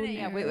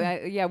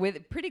like, oh,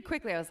 pretty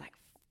quickly, I was like,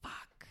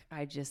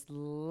 I just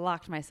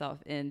locked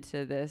myself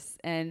into this,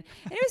 and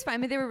it was fine. I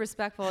mean, they were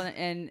respectful,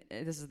 and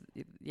this is,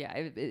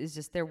 it was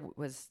just, there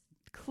was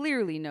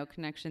clearly no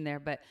connection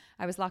there, but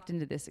I was locked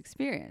into this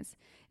experience.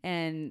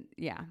 And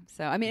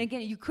so, I mean,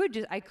 again,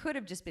 I could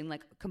have just been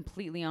like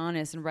completely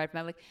honest and right from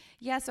that,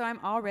 like, so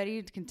I'm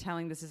already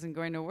telling this isn't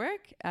going to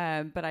work.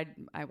 But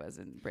I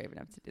wasn't brave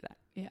enough to do that.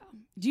 Yeah.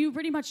 Do you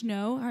pretty much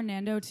know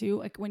Hernando too?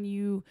 Like, when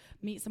you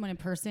meet someone in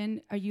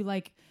person, are you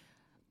like,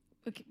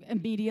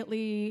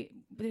 immediately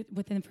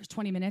within the first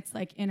 20 minutes,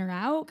 like in or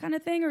out kind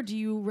of thing? Or do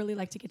you really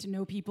like to get to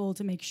know people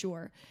to make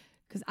sure?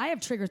 Because I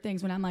have trigger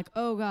things when I'm like,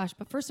 oh gosh,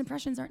 but first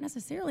impressions aren't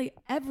necessarily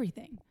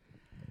everything.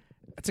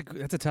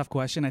 That's a tough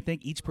question. I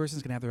think each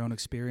person's gonna have their own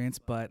experience,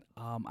 but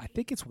I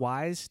think it's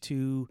wise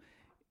to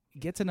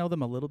get to know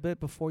them a little bit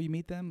before you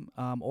meet them,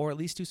 or at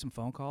least do some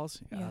phone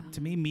calls.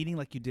 To me, meeting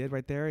like you did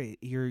right there,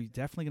 you're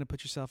definitely gonna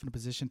put yourself in a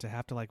position to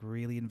have to like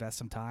really invest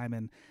some time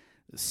and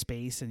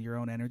space and your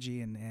own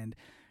energy and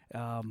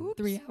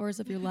 3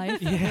 hours of your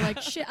life. You're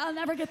like, shit, I'll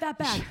never get that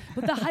back.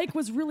 But the hike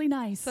was really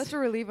nice. Such a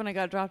relief when I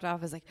got dropped off.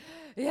 I was like,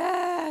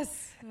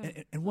 yes.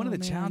 And one of the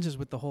challenges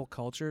with the whole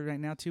culture right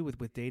now too,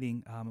 with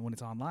dating, when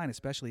it's online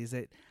especially, is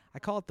that I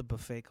call it the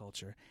buffet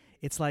culture.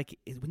 It's like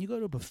when you go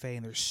to a buffet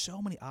and there's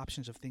so many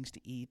options of things to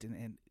eat,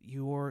 and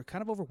you're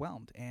kind of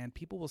overwhelmed, and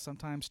people will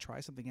sometimes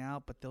try something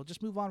out, but they'll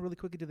just move on really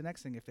quickly to the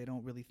next thing if they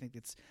don't really think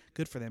it's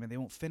good for them, and they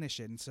won't finish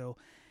it. And so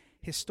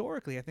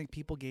historically, I think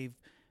people gave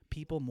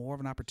people more of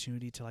an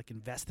opportunity to like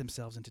invest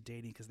themselves into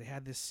dating because they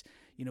had this,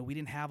 we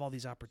didn't have all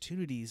these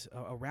opportunities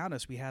around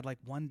us. We had like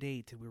one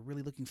date and we were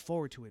really looking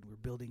forward to it. We were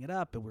building it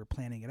up and we were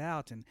planning it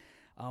out. And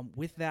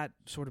with that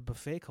sort of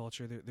buffet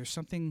culture, there's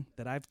something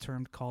that I've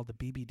termed called the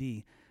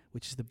BBD,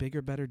 which is the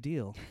bigger, better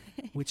deal,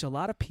 which a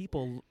lot of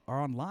people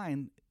are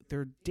online.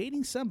 They're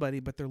dating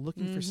somebody, but they're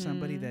looking for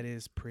somebody that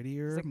is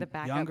prettier, like the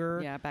backup, younger,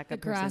 backup the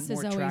grass person.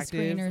 is more always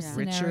greener attractive,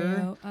 richer,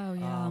 scenario. Oh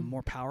yeah,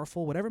 more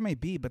powerful, whatever it may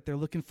be. But they're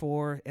looking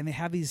for, and they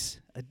have these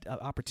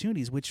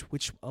opportunities, which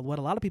what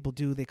a lot of people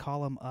do, they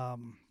call them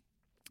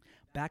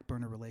back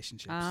burner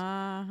relationships,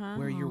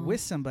 where you're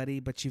with somebody,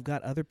 but you've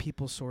got other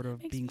people sort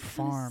of being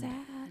farmed.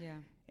 Yeah.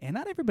 And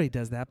not everybody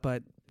does that,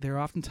 but they're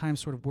oftentimes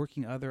sort of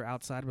working other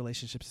outside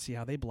relationships to see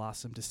how they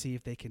blossom, to see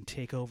if they can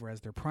take over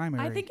as their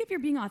primary. I think if you're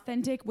being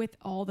authentic with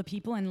all the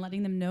people and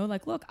letting them know,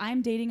 like, look,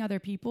 I'm dating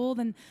other people,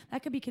 then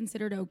that could be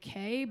considered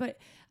okay. But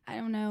I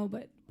don't know,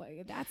 but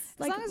that's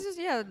like, as long as it's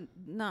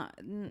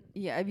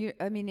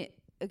I mean,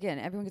 again,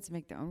 everyone gets to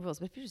make their own rules.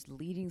 But if you're just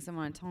leading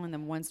someone and telling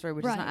them one story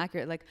which is not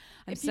accurate, like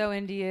I'm so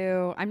into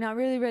you, I'm not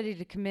really ready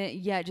to commit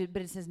yet,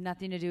 but it has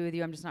nothing to do with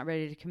you. I'm just not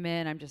ready to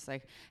commit. I'm just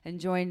like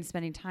enjoying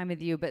spending time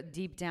with you, but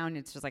deep down,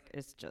 it's just like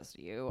it's just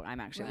you. I'm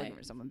actually looking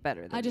for someone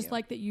better than you. I just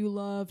like that you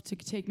love to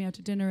take me out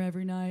to dinner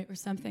every night or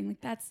something.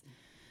 Like that's,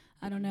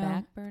 I don't know.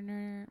 Back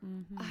burner.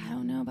 I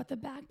don't know about the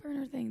back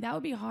burner thing. That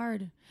would be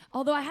hard.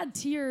 Although I had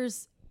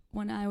tears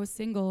when I was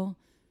single.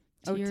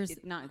 Tears,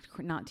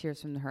 not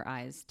tears from her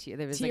eyes.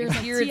 There was tears, like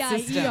a tiered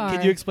system.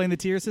 Can you explain the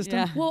tier system?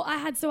 Yeah. Well, I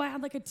had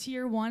like a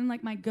tier 1,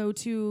 like my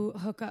go-to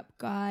hookup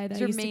guy. That's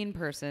your main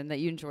person that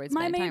you enjoyed spending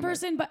time with. My main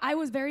person, but I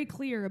was very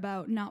clear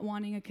about not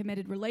wanting a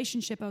committed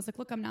relationship. I was like,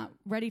 look, I'm not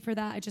ready for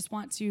that. I just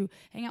want to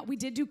hang out. We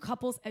did do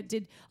couples. I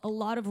did a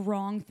lot of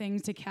wrong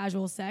things to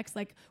casual sex.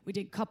 Like we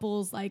did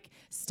couples, like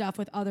stuff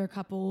with other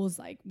couples,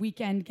 like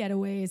weekend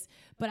getaways.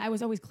 But I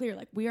was always clear,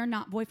 like we are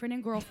not boyfriend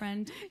and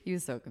girlfriend. He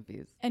was so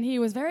confused. And he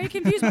was very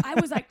confused. I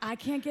was like, I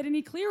can't get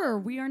any clearer.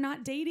 We are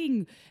not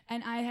dating.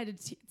 And I had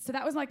so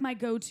that was like my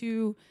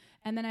go-to.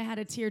 And then I had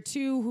a tier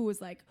 2 who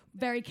was like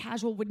very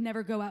casual, would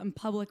never go out in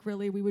public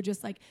really. We would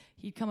just like,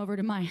 he'd come over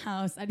to my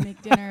house, I'd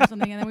make dinner or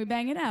something, and then we'd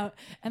bang it out.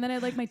 And then I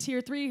had like my tier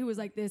 3 who was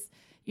like this,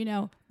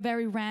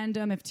 very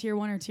random. If tier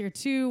 1 or tier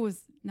 2 was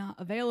not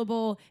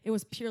available, it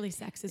was purely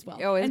sex as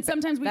well. And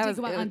sometimes we did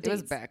go out on dates. It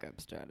was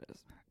backup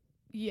status.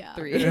 Yeah.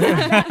 3. Is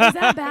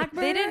that back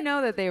burner? They didn't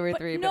know that they were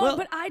 3. No,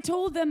 but I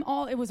told them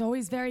all. It was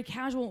always very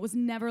casual. It was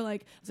never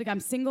like, I was like, I'm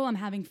single, I'm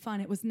having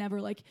fun. It was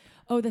never like,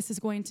 oh, this is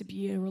going to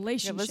be a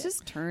relationship. Yeah, let's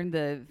just turn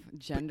the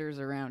genders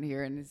around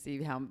here and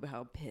see how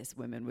pissed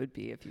women would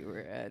be if you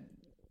were a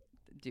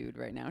dude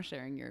right now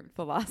sharing your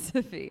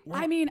philosophy.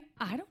 Well, I mean,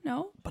 I don't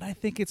know. But I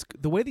think it's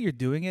the way that you're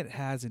doing it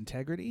has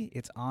integrity.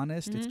 It's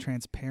honest. It's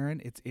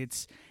transparent.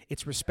 It's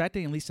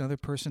respecting at least another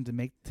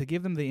person to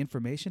give them the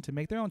information to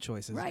make their own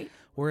choices. Right.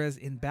 Whereas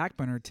in back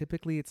burner,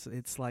 typically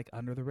it's like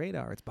under the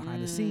radar. It's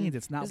behind the scenes.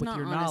 It's not with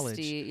your knowledge.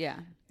 Yeah.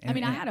 I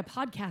mean, I had a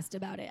podcast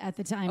about it at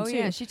the time, too. Oh,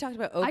 yeah. She talked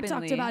about openly. I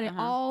talked about it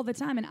all the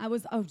time, and I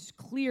was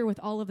clear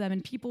with all of them.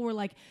 And people were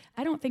like,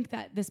 I don't think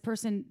that this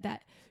person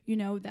that,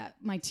 that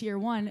my tier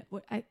 1,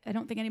 I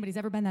don't think anybody's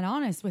ever been that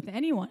honest with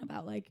anyone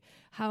about, like,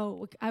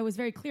 how I was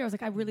very clear. I was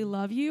like, I really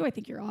love you. I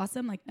think you're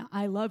awesome. Like, no,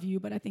 I love you,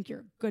 but I think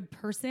you're a good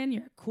person.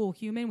 You're a cool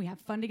human. We have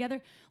fun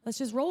together. Let's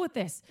just roll with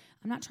this.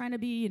 I'm not trying to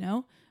be,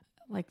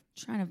 like,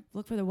 trying to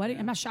look for the wedding.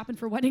 I'm not shopping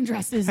for wedding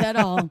dresses at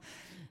all.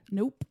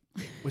 Nope.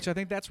 Which I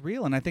think that's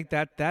real, and I think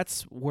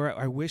that's where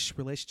I wish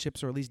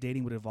relationships or at least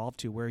dating would evolve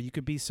to, where you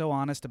could be so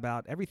honest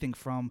about everything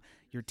from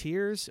your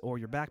tiers or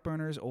your back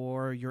burners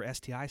or your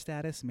STI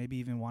status, maybe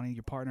even wanting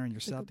your partner and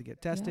yourself to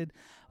get tested.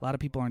 Yeah. A lot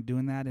of people aren't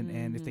doing that,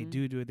 and if they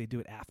do it, they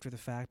do it after the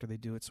fact, or they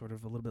do it sort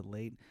of a little bit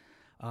late.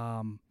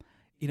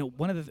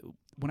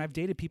 When I've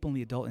dated people in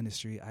the adult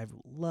industry, I've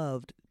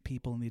loved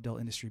people in the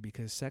adult industry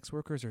because sex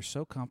workers are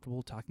so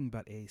comfortable talking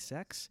about A,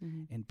 sex,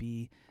 and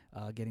B,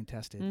 getting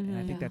tested. And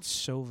I think that's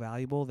so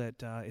valuable that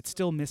it's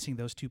still missing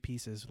those two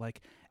pieces,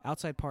 like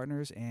outside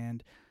partners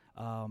and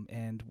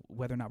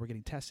whether or not we're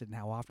getting tested and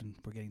how often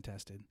we're getting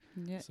tested.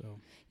 Yeah. So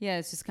yeah,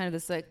 it's just kind of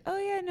this like, oh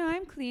yeah, no,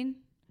 I'm clean.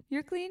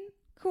 You're clean?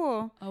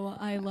 Cool. Oh, well,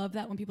 I love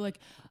that when people are like,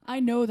 I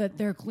know that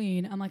they're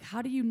clean. I'm like,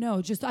 how do you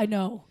know? Just I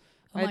know.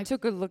 I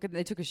took a look at.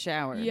 They took a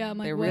shower. Yeah, I'm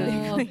like, they're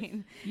well, really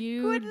clean.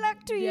 Good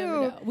luck to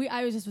you.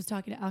 I was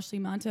talking to Ashley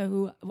Manta,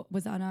 who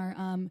was on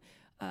our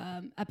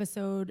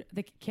episode,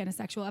 the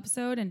Canisexual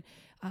episode, and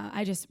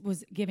I just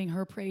was giving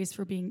her praise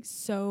for being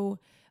so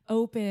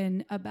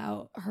open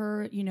about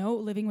her,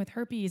 living with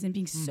herpes and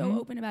being so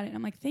open about it. And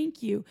I'm like,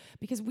 thank you,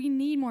 because we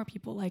need more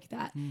people like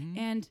that.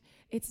 And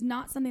it's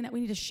not something that we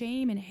need to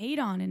shame and hate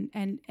on.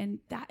 And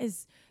that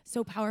is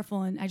so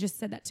powerful. And I just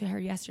said that to her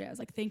yesterday. I was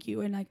like, thank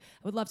you. And like, I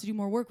would love to do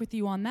more work with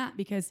you on that,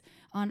 because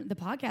on the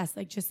podcast,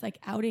 like just like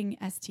outing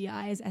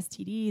STIs,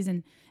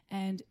 STDs,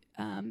 and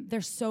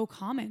they're so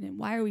common. And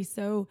why are we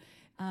so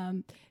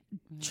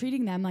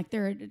treating them like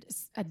they're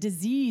a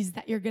disease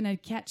that you're going to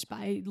catch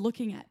by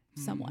looking at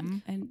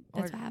someone, and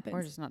that's what happens.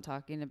 Or just not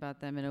talking about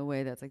them in a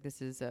way that's like,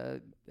 this is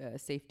a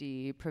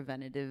safety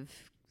preventative,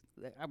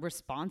 a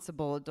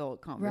responsible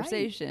adult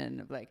conversation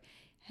of like,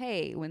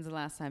 hey, when's the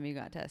last time you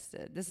got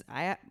tested?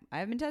 I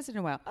haven't been tested in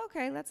a while.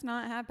 Okay, let's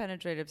not have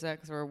penetrative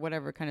sex or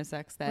whatever kind of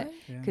sex that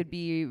could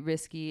be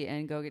risky,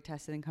 and go get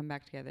tested and come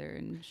back together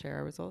and share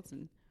our results.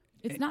 And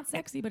it's not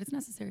sexy, but it's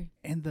necessary.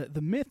 And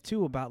the myth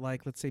too about,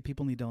 like, let's say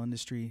people in the adult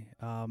industry,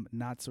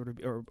 not sort of,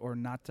 or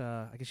not,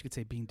 I guess you could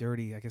say being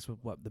dirty, I guess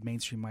what the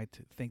mainstream might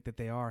think that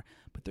they are,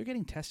 but they're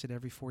getting tested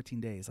every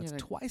 14 days. That's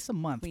twice a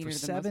month for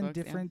 7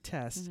 different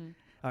tests.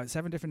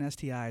 7 different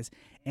STIs,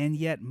 and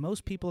yet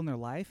most people in their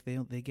life,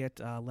 they get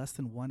less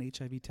than 1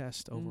 HIV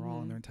test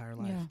overall in their entire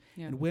life.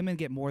 And women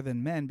get more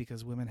than men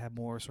because women have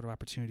more sort of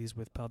opportunities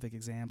with pelvic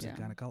exams and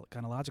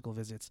gynecological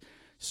visits.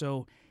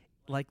 So,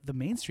 like, the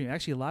mainstream,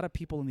 actually a lot of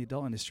people in the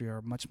adult industry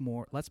are much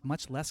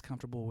less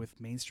comfortable with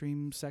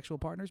mainstream sexual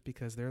partners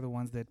because they're the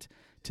ones that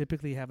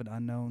typically have an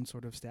unknown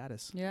sort of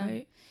status. Yeah.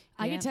 Right?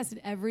 I get tested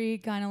every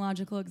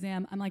gynecological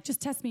exam. I'm like, just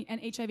test me,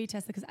 and HIV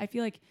test, because I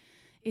feel like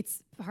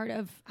it's part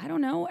of, I don't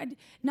know,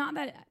 not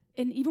that,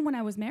 and even when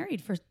I was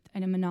married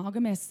in a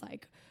monogamous,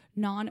 like,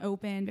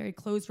 non-open, very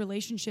closed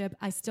relationship,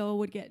 I still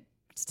would get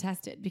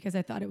tested because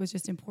I thought it was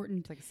just important.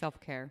 It's like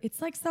self-care.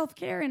 It's like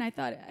self-care, and I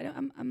thought, I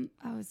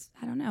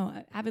don't know,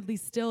 I avidly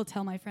still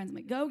tell my friends, I'm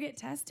like, go get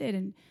tested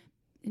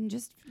and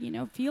just,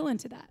 feel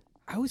into that.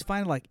 I always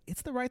find, like,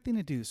 it's the right thing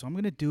to do, so I'm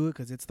going to do it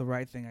because it's the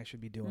right thing I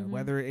should be doing.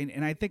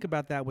 And I think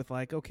about that with,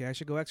 like, okay, I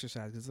should go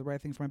exercise because it's the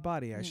right thing for my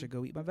body. I should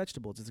go eat my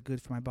vegetables. It's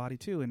good for my body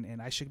too.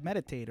 And I should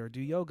meditate or do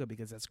yoga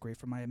because that's great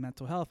for my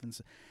mental health. And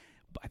so,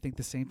 I think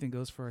the same thing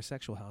goes for our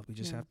sexual health. We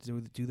just have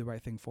to do the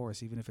right thing for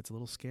us, even if it's a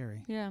little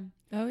scary. Yeah.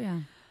 Oh, yeah.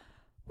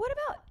 What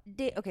about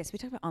Okay, so we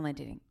talked about online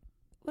dating.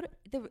 What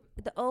the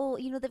old,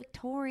 the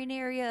Victorian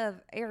era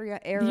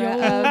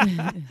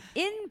of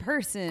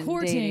in-person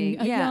courting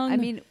dating. Young, I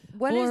mean,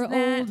 what is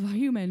that? Old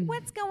human.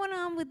 What's going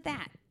on with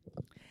that?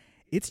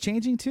 It's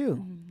changing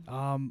too,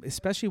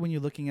 especially when you're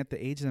looking at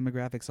the age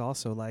demographics.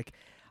 Also, like,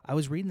 I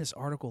was reading this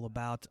article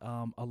about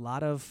a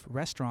lot of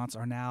restaurants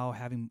are now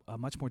having a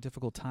much more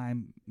difficult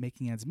time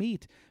making ends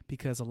meet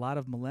because a lot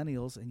of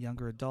millennials and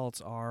younger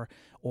adults are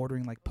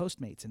ordering, like,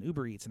 Postmates and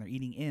Uber Eats, and they're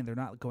eating in. They're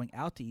not going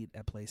out to eat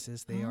at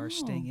places. They are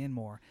staying in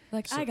more.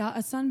 Like, so I got a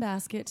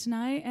sunbasket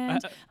tonight,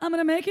 and I'm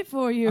going to make it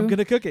for you. I'm going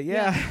to cook it,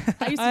 yeah.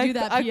 I used to do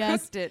that, I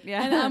P.S. cooked it,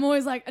 yeah. And I'm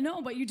always like,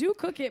 no, but you do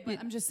cook it. But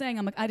I'm just saying,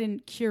 I'm like, I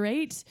didn't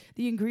curate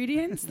the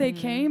ingredients. They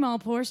came all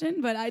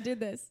portioned, but I did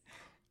this.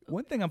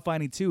 One thing I'm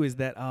finding too is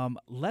that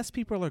less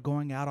people are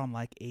going out on,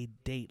 like, a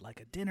date, like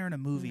a dinner and a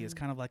movie is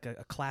kind of like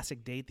a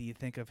classic date that you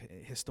think of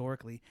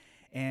historically.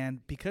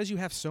 And because you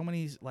have so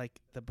many, like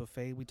the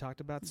buffet we talked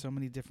about, so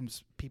many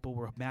different people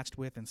we're matched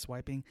with and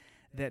swiping,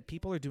 that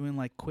people are doing,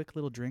 like, quick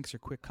little drinks or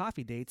quick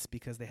coffee dates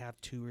because they have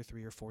 2 or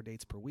 3 or 4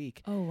 dates per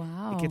week. Oh,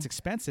 wow. It gets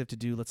expensive to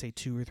do, let's say,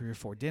 2 or 3 or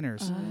 4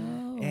 dinners.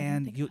 Oh,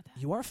 and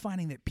you are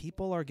finding that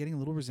people are getting a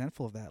little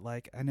resentful of that.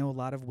 Like, I know a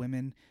lot of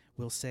women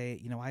will say,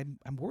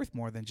 I'm worth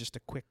more than just a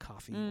quick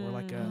coffee or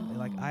like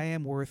I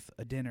am worth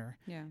a dinner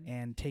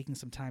and taking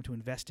some time to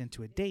invest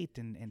into a date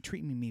and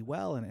treating me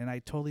well. And I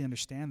totally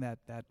understand that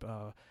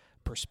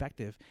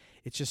perspective.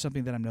 It's just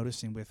something that I'm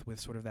noticing with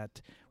sort of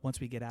that once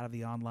we get out of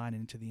the online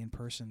and into the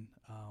in-person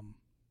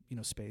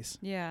space.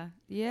 Yeah.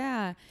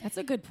 That's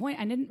a good point.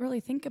 I didn't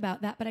really think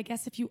about that, but I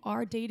guess if you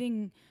are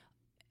dating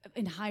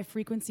in high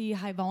frequency,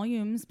 high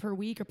volumes per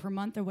week or per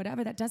month or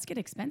whatever, that does get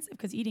expensive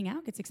because eating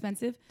out gets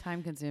expensive.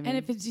 Time consuming. And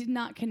if it's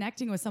not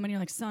connecting with someone, you're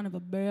like, son of a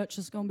bitch,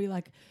 it's going to be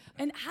like,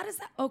 and how does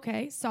that,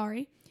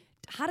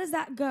 how does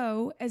that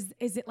go? Is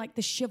it like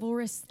the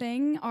chivalrous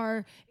thing,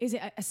 or is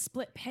it a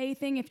split pay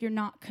thing if you're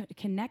not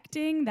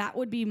connecting? That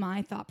would be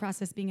my thought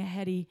process, being a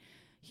heady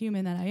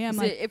human that I am.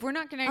 So like, if we're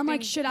not connecting, I'm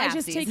like, should I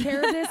just take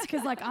care of this?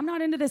 Because, like, I'm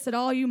not into this at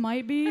all. You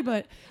might be,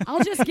 but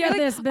I'll just get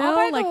this bill. I'll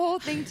buy like, the whole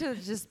thing to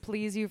just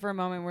please you for a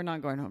moment. We're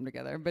not going home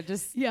together, but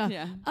just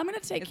yeah. I'm gonna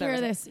take care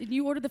of this.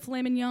 You order the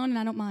filet mignon, and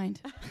I don't mind.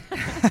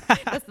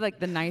 That's like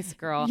the nice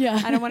girl.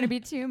 Yeah. I don't want to be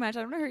too much.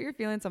 I don't want to hurt your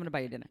feelings. So I'm gonna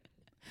buy you dinner.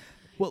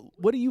 Well,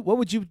 what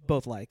would you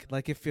both like?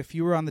 Like, if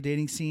you were on the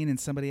dating scene and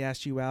somebody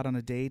asked you out on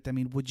a date, I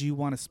mean, would you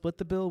want to split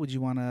the bill? Would you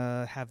want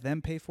to have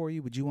them pay for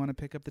you? Would you want to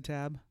pick up the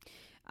tab?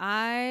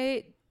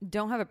 I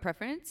don't have a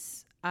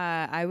preference.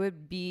 I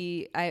would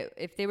be,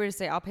 if they were to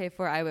say I'll pay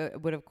for it, I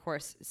would of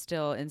course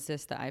still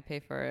insist that I pay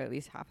for at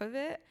least half of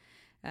it.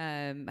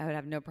 I would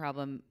have no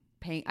problem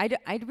paying.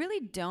 I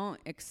really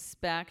don't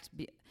expect,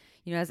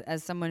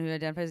 as someone who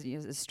identifies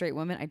as a straight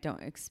woman, I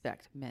don't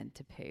expect men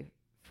to pay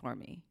for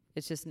me.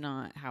 It's just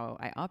not how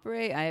I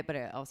operate. But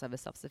I also have a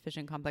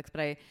self-sufficient complex.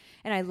 But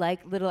I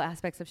like little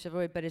aspects of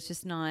chivalry, but it's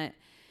just not.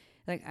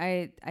 Like,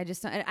 I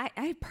just don't,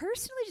 I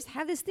personally just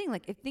have this thing,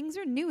 like, if things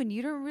are new and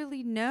you don't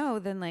really know,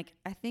 then, like,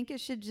 I think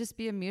it should just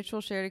be a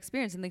mutual shared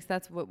experience. And at least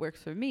that's what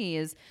works for me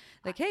is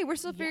like, hey, we're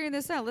still figuring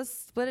this out. Let's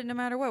split it no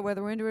matter what,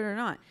 whether we're into it or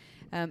not.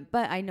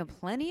 But I know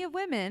plenty of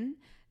women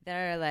that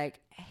are like,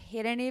 he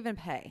didn't even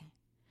pay.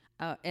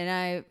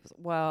 And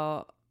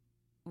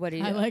what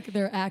did he I do? like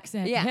their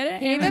accent. Yeah, Hit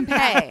it, he didn't even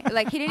pay.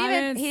 Like he didn't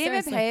even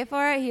seriously. pay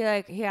for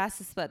it. He asked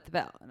to split the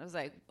bill, and I was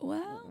like,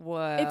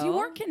 Well, if you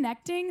weren't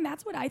connecting,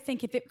 that's what I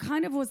think. If it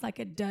kind of was like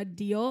a dud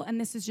deal, and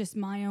this is just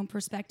my own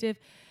perspective,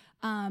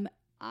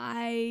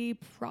 I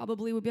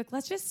probably would be like,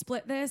 let's just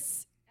split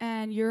this,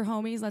 and you're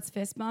homies, let's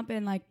fist bump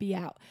and like be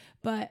out.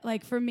 But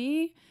like for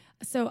me,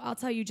 so I'll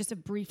tell you just a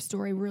brief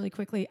story really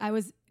quickly. I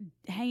was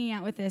hanging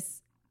out with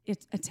this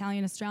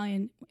Italian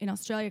Australian in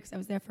Australia because I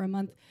was there for a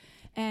month.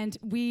 And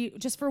we,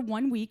 just for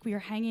 1 week, we were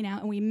hanging out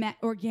and we met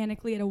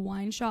organically at a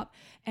wine shop.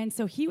 And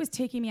so he was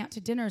taking me out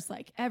to dinners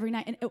like every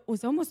night. And it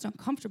was almost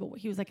uncomfortable.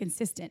 He was like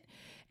insistent.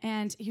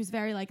 And he was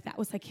very like, that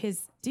was like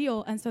his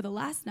deal. And so the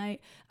last night,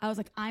 I was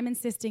like, I'm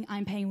insisting,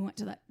 I'm paying. We went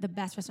to the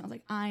best restaurant. I was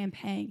like, I am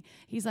paying.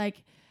 He's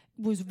like,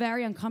 was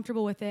very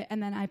uncomfortable with it.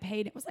 And then I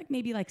paid. It was like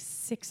maybe like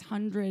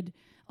 600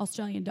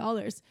 Australian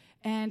dollars.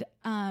 And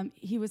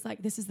he was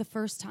like, this is the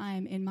first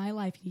time in my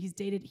life he's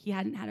dated. He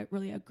hadn't had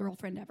a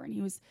girlfriend ever. And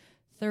he was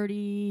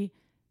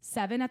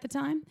 37 at the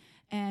time,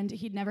 and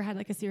he'd never had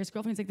like a serious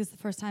girlfriend. He's like, this is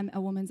the first time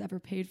a woman's ever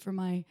paid for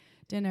my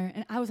dinner.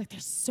 And I was like,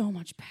 there's so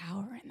much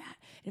power in that.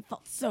 It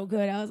felt so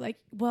good. I was like,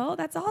 well,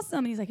 that's awesome.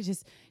 And he's like,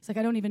 he's like,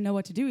 I don't even know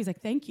what to do. He's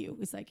like, thank you.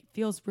 He's like, it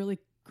feels really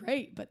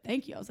great, but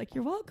thank you. I was like,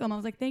 you're welcome. I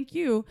was like, thank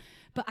you.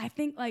 But I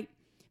think like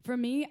for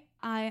me,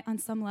 on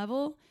some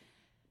level,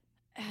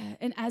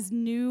 and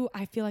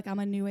I feel like I'm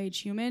a new age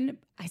human.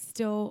 I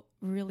still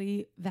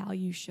really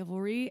value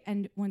chivalry.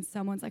 And when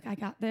someone's like, I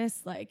got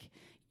this, like,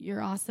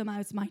 you're awesome.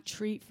 It's my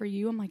treat for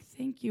you. I'm like,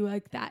 thank you.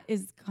 Like that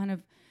is kind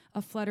of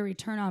a fluttery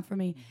turn on for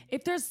me.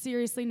 If there's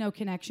seriously no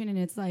connection and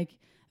it's like,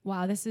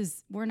 wow,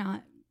 we're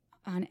not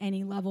on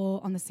any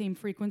level on the same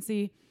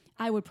frequency,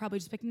 I would probably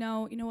just be like,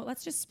 no, you know what,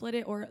 let's just split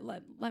it, or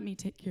let me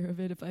take care of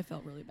it if I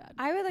felt really bad.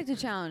 I would like to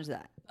challenge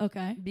that.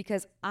 Okay.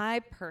 Because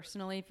I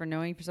personally,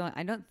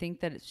 I don't think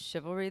that it's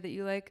chivalry that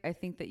you like. I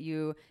think that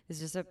it's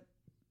just a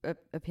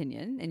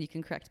opinion, and you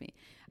can correct me.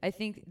 I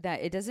think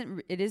that it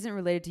isn't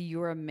related to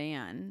you're a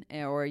man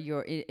or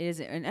it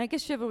isn't. And I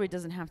guess chivalry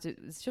does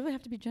chivalry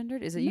have to be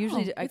gendered? Is it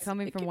usually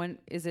coming from one?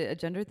 Is it a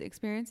gendered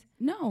experience?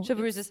 No.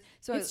 Chivalry is just,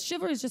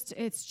 chivalry is just,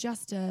 it's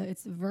a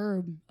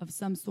verb of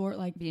some sort,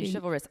 like being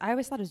chivalrous. I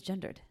always thought it was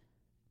gendered.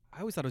 I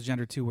always thought it was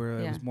gender too, where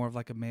it was more of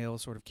like a male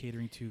sort of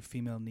catering to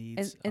female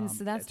needs, and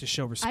so that's to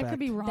show respect. I could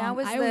be wrong. I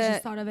always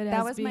just thought of it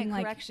as being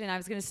my correction. I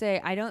was going to say,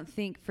 I don't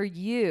think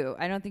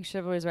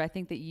chivalry is right. I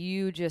think that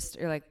you just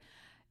are like,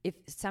 if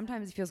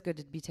sometimes it feels good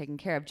to be taken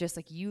care of, just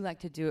like you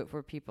like to do it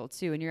for people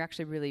too. And you're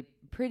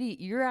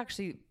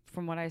actually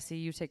from what I see,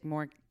 you take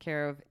more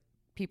care of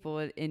people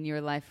in your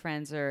life,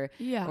 friends or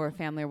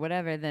family or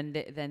whatever, than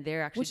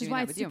they're actually, which is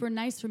why it's super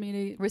nice for me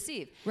to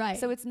receive. Right.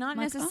 So it's not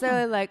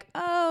necessarily like,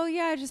 oh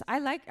yeah, I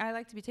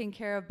like to be taken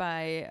care of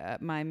by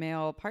my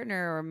male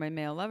partner or my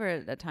male lover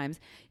at times.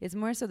 It's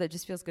more so that it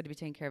just feels good to be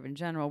taken care of in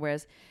general.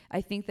 Whereas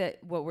I think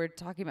that what we're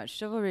talking about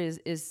chivalry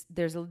is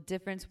there's a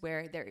difference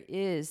where there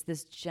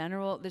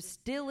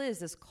still is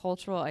this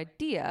cultural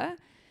idea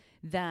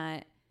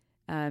that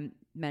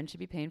men should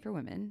be paying for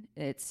women.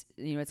 It's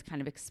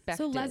kind of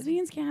expected. So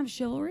lesbians can't have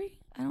chivalry?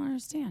 I don't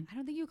understand. I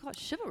don't think you would call it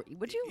chivalry.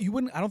 Would you? You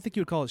wouldn't. I don't think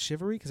you would call it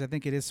chivalry, because I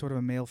think it is sort of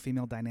a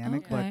male-female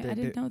dynamic. Okay, but I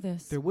didn't know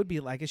this. There would be,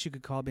 I guess you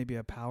could call it maybe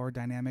a power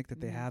dynamic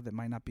that they have that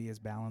might not be as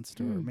balanced,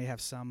 or may have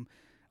some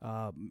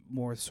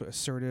more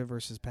assertive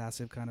versus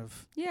passive kind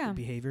of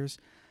behaviors.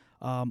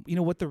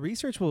 What the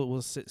research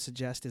will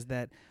suggest is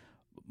that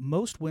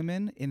most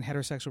women in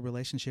heterosexual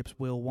relationships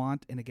will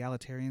want an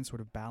egalitarian,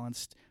 sort of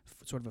balanced,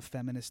 sort of a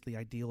feministly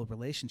ideal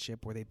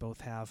relationship where they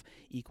both have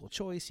equal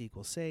choice,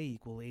 equal say,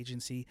 equal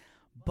agency,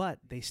 but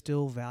they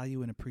still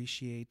value and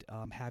appreciate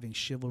having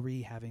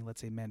chivalry, having,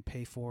 let's say, men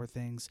pay for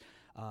things,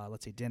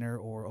 let's say dinner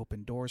or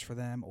open doors for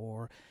them,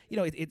 or,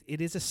 it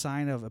is a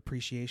sign of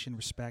appreciation,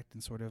 respect,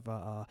 and sort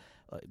of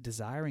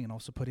desiring, and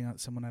also putting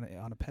someone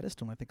on a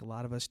pedestal. And I think a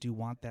lot of us do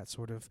want that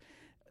sort of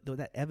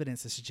that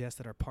evidence to suggest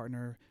that our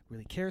partner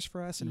really cares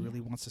for us and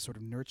really wants to sort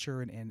of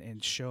nurture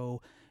and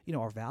show,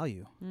 our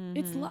value.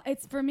 Mm-hmm.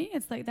 It's for me,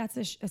 it's like that's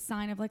a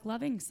sign of like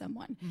loving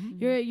someone.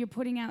 Mm-hmm. You're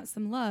putting out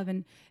some love,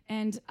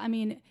 and I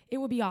mean, it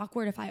would be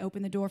awkward if I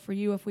opened the door for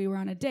you if we were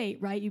on a date,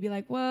 right? You'd be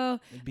like,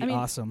 well, it'd be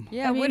awesome.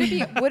 Yeah, would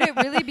it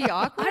really be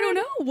awkward? I don't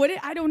know.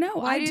 I don't know.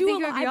 Why do you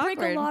think it would be I break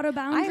a lot of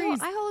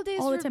boundaries. I hold days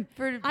all the time.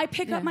 I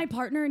pick up my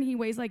partner and he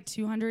weighs like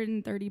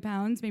 230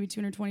 pounds, maybe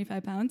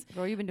 225 pounds.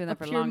 Girl, you've been doing that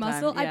for a pure long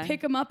muscle. time. Yeah. I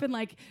pick him up and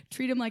like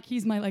treat him like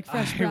he's my like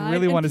fresh bride. I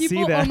really want to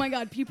see that. Oh my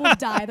God, people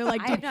die. They're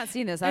like, I have not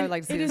seen this. I would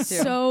like to see this too. It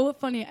is so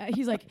funny.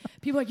 He's like,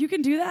 people are like, you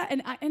can do that,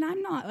 and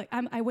I'm not. Like,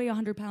 I weigh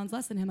 100 pounds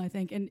less than him, I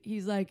think, and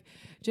he's like,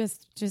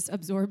 just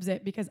absorbs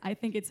it because I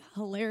think it's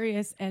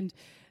hilarious, and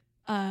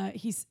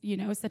he's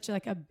such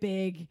like a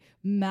big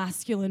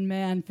masculine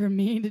man for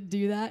me to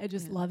do that. I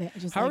just love it.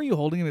 How are you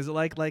holding him? Is it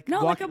like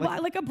no, like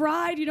a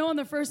bride, on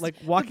the first like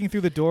walking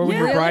through the door when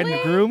you're bride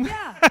and groom?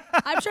 Yeah.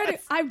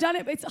 I've done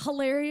it. It's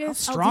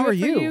hilarious. How strong are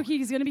you?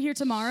 He's going to be here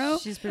tomorrow.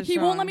 She's pretty He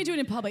strong. won't let me do it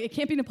in public. It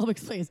can't be in a public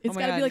place. It's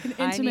got to be like an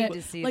intimate. I need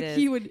to see like this.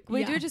 he would. Can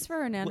we do it just for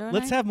Hernando?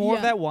 Let's have more of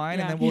Yeah. that wine,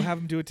 and then we'll have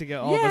him do it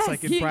together. All of us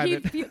like in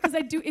private. Because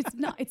I do.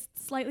 It's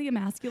slightly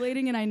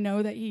emasculating, and I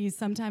know that he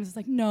sometimes is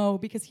like no,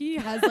 because he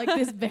has like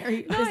this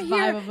very this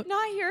vibe of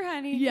not here,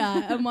 honey.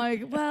 yeah. I'm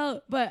like,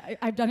 well, but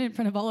I've done it in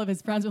front of all of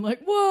his friends. I'm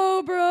like,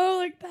 whoa, bro,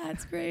 like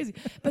that's crazy.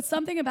 But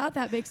something about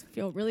that makes me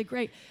feel really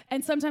great.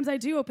 And sometimes I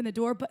do open the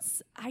door, but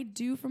I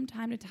do from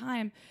time to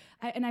time.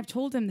 And I've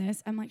told him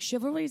this. I'm like,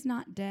 chivalry's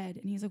not dead.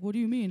 And he's like, what do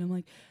you mean? I'm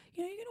like,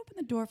 you can open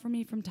the door for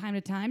me from time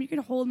to time. You can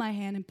hold my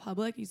hand in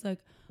public. He's like,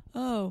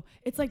 oh,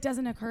 it's like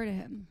doesn't occur to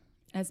him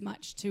as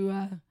much to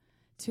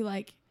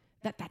like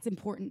that's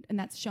important, and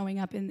that's showing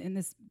up in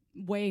this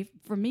way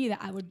for me that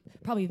I would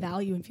probably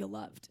value and feel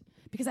loved,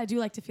 because I do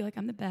like to feel like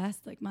I'm the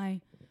best. Like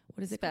my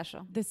what is it?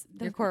 Special.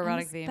 Your core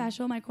erotic theme.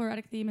 Special. My core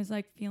erotic theme is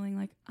like feeling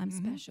like I'm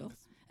special,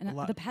 and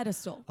the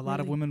pedestal. A lot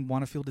of women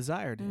want to feel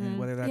desired, and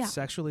whether that's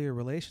sexually or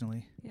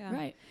relationally. Yeah.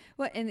 Right.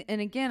 Well, and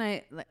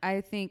again,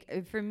 I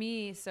think for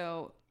me,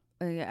 so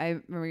I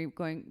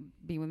remember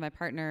being with my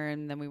partner,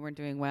 and then we weren't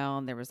doing well,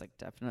 and there was like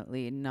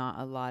definitely not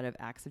a lot of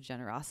acts of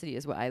generosity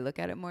is what I look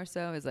at it more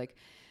so, is like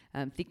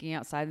thinking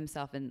outside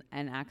themselves and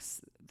acts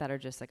that are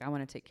just like, I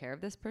want to take care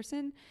of this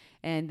person.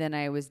 And then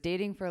I was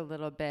dating for a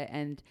little bit,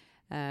 and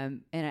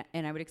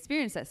I would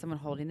experience that, someone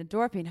holding the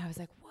door for me, and I was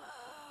like, whoa.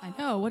 I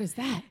know, what is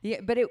that? Yeah,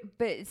 but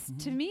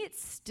to me,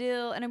 it's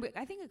still, and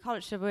I think I called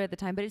it chivalry at the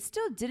time, but it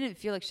still didn't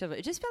feel like chivalry.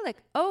 It just felt like,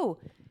 oh,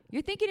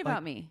 you're thinking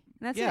about me.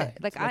 And that's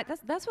it. Like,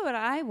 that's what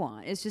I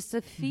want, is just to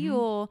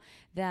feel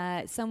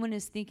that someone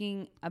is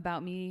thinking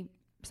about me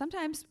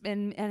sometimes,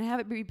 and have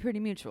it be pretty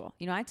mutual.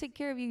 I take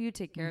care of you, you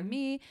take care of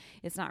me.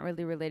 It's not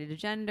really related to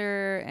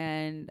gender,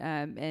 and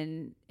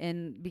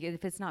because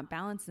if it's not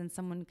balanced, then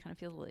someone kind of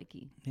feels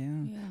icky.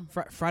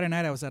 Yeah. Friday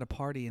night I was at a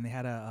party, and they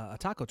had a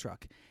taco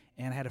truck,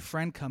 and I had a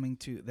friend coming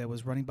that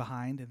was running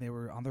behind, and they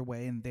were on their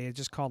way, and they had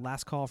just called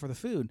last call for the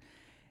food.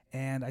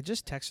 And I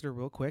just texted her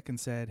real quick and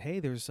said, hey,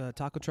 there's a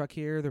taco truck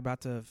here. They're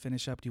about to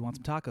finish up. Do you want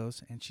some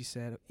tacos? And she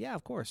said, yeah,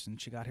 of course. And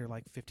she got here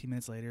like 15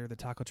 minutes later. The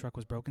taco truck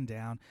was broken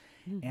down.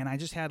 And I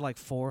just had like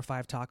 4 or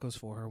 5 tacos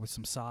for her with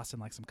some sauce and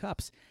like some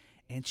cups.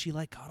 And she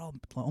like got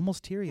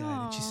almost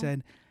teary-eyed. And she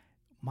said,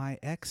 my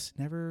ex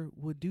never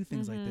would do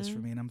things like this for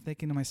me. And I'm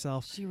thinking to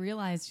myself. She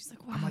realized, she's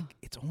like, wow. I'm like,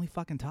 it's only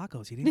fucking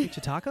tacos. He didn't get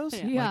you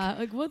tacos? Yeah,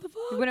 like what the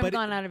fuck? He wouldn't have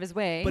gone out of his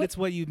way. But it's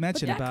what you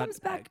mentioned that about.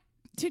 Comes back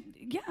to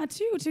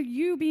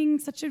you being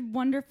such a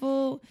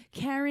wonderful,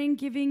 caring,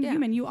 giving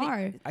human. You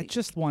are. I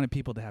just wanted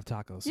people to have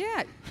tacos.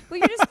 Yeah. Well,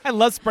 you just. I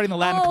love spreading the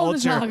Latin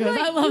culture. The tacos.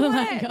 I love the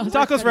Latin culture.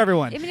 Tacos for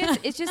everyone. I mean,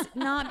 it's just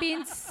not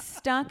being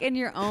stuck in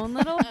your own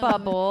little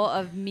bubble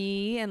of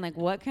me and like,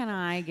 what can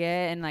I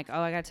get? And like, oh,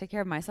 I got to take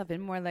care of myself.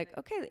 And more like,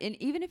 okay, and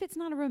even if it's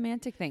not a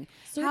romantic thing,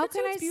 how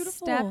can I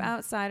step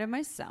outside of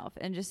myself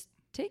and just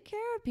take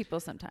care of people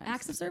sometimes?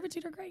 Acts of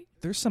servitude are great.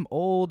 There's some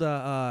old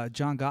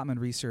John Gottman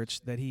research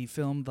that he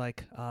filmed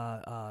like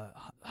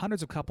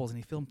hundreds of couples, and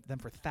he filmed them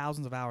for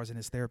thousands of hours in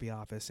his therapy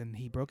office, and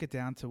he broke it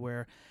down to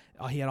where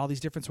he had all these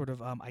different sort of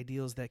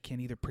ideals that can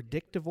either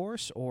predict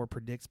divorce or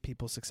predict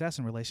people's success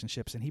in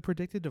relationships. And he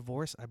predicted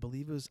divorce, I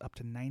believe it was up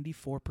to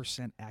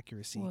 94%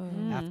 accuracy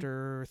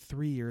after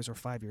 3 years or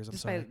 5 years.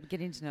 Just by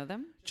getting to know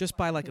them? Just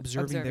by like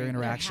observing their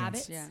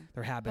interactions.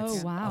 Their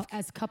habits. Oh, wow.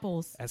 As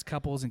couples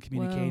and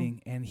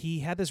communicating. Whoa. And he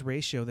had this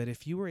ratio that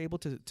if you were able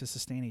to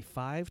sustain a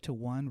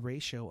 5-to-1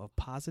 ratio of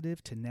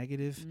positive to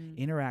negative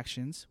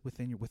interactions with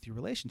your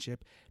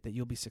relationship, that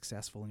you'll be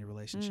successful in your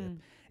relationship.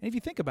 And if you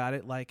think about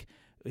it, like,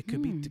 it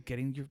could be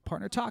getting your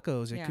partner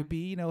tacos. It could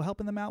be,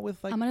 helping them out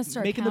with like I'm gonna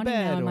start making the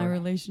bed. Down my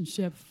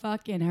relationship.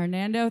 Fucking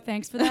Hernando,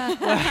 thanks for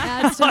that.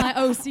 Adds to my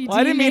OCD. Well,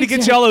 I didn't mean to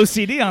get y'all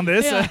OCD on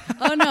this. Yeah.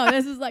 Oh no,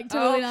 this is like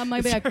totally on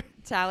my back.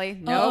 Tally.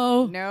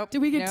 Nope.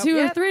 Did we get 2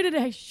 or 3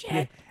 today? Shit.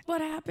 Yeah.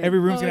 What happened? Every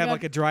room's gonna have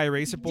like a dry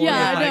eraser board.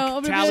 Yeah, with, I know.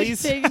 Like, tallies.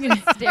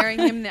 Staring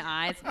him in the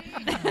eyes.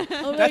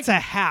 That's a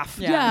half.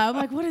 Yeah, I'm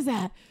like, what is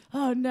that?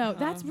 Oh no,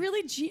 that's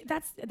really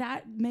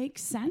that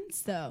makes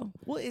sense though.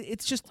 Well,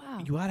 it's just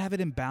you gotta have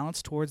it in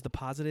balance towards the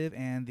positive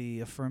and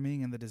the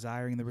affirming and the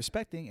desiring and the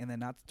respecting, and then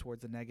not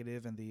towards the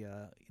negative and the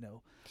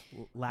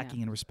lacking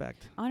in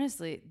respect.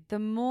 Honestly, the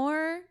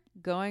more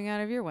going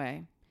out of your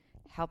way,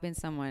 helping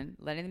someone,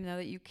 letting them know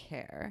that you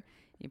care,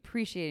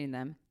 appreciating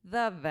them,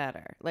 the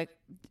better. Like,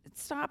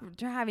 stop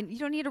driving. You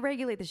don't need to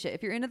regulate the shit.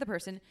 If you're into the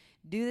person,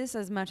 do this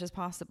as much as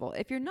possible.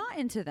 If you're not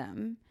into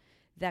them,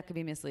 that could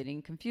be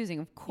misleading, confusing,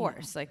 of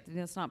course. Like,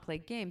 let's not play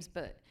games,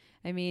 but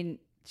I mean,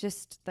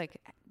 just like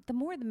the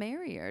more the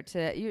merrier.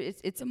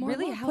 It's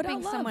really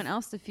helping someone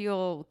else to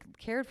feel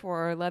cared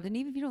for or loved. And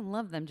even if you don't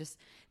love them, just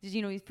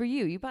for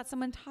you bought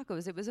someone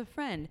tacos. It was a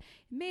friend.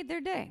 It made their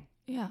day.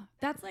 Yeah.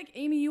 That's like,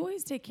 Amy, you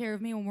always take care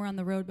of me when we're on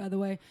the road, by the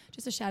way.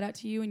 Just a shout out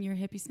to you and your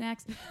hippie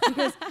snacks.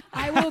 Because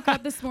I woke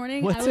up this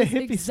morning. What's I was a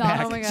hippie exhausted.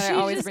 snack? Oh my God, She I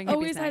always just bring hippie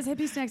always snacks. has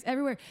hippie snacks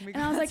everywhere. And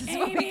I was like, That's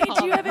what we Amy, call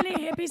do you have them.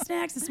 any hippie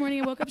snacks? This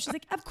morning I woke up. She's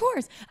like, of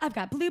course. I've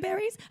got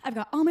blueberries. I've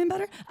got almond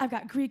butter. I've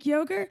got Greek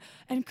yogurt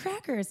and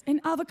crackers and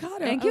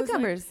avocado. And I was like-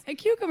 cucumbers. and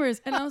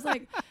cucumbers. And I was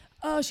like,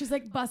 oh, she's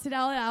like busted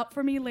all out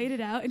for me, laid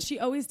it out. And she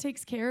always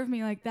takes care of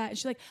me like that. And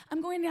she's like,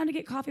 I'm going down to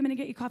get coffee. I'm going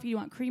to get you coffee. You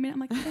want cream in it? I'm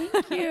like,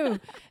 thank you.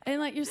 And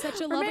like, you're such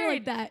a lover like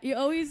married. that. You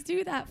always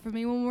do that for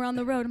me when we're on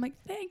the road. I'm like,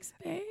 thanks,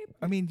 babe.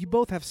 I mean, you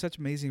both have such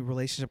amazing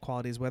relationship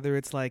qualities, whether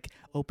it's like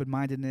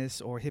open-mindedness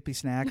or hippie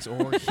snacks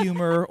or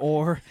humor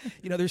or,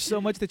 there's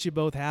so much that you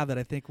both have that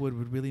I think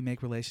would really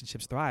make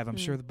relationships thrive. I'm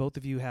sure that both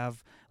of you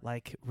have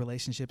like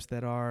relationships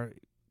that are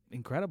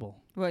incredible.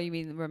 Well, you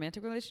mean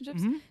romantic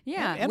relationships? Mhm.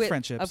 Yeah, And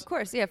friendships. Of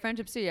course, yeah,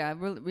 friendships too. Yeah,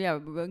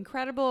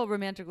 incredible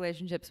romantic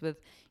relationships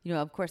with,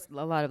 of course,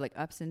 a lot of like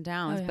ups and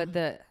downs. Oh, yeah.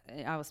 But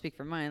I will speak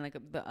for mine. Like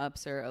the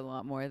ups are a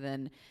lot more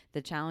than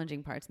the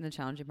challenging parts, and the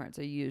challenging parts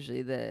are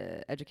usually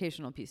the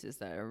educational pieces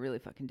that are really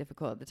fucking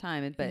difficult at the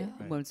time. But Yeah.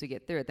 Right. once we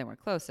get through it, then we're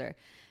closer.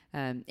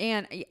 And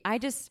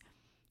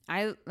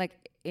I like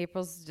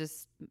April's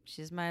just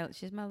she's my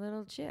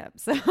little chip,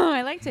 so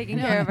I like taking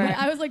care of her.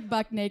 I was like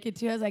buck naked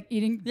too. I was like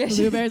eating Yeah,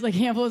 blueberries like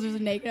handfuls. Just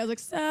naked. I was like,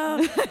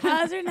 so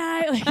how's your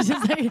night? Like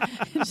just like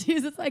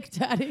she's just like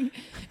chatting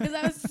because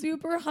I was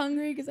super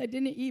hungry because I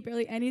didn't eat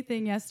barely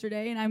anything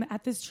yesterday, and I'm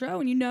at this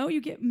show. And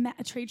you get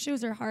trade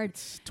shows are hard.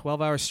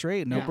 12 hours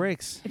straight, no Yeah.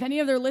 breaks. If any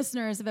of their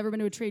listeners have ever been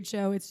to a trade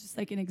show, it's just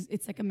like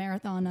it's like a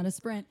marathon, not a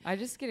sprint. I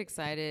just get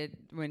excited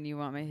when you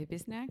want my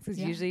hippie snacks because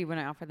Yeah. usually when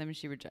I offer them,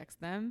 she rejects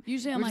them.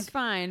 Usually I'm which like, is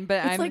fine,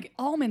 but it's I'm like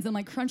almonds. I'm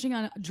like crunching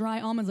on dry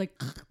almonds, like.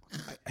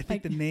 I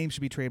think the name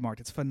should be trademarked.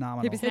 It's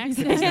phenomenal. Hippie snacks?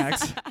 Hippie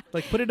snacks.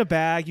 Like put it in a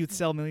bag, you'd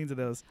sell millions of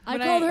those. I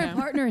But called I- her yeah.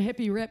 partner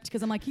hippie ripped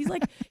because I'm like, he's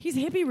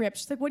hippie ripped.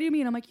 She's like, what do you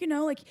mean? I'm like,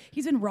 like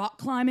he's been rock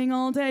climbing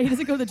all day. He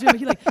doesn't go to the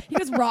gym. But he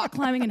goes rock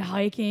climbing and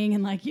hiking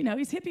and like, he's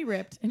hippie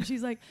ripped. And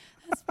she's like,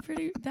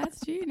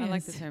 that's genius. I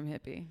like the term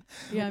hippie.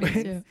 Yeah, me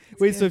too. It's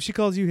Wait, good. so if she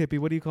calls you hippie,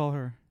 what do you call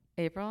her?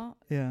 April,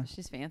 Yeah.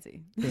 she's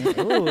fancy.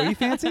 Oh, are you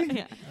fancy?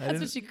 Yeah. That's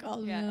what she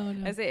calls me. Yeah.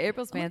 No. I say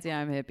April's fancy,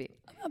 I'm hippie.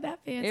 I'm not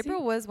that fancy.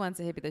 April was once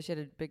a hippie though. She had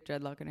a big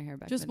dreadlock in her hair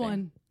back Just in the day.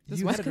 one. You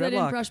Just had a because I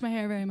didn't dreadlock. brush my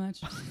hair very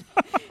much.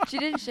 She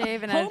didn't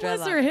shave and had a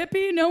Homeless or dreadlock.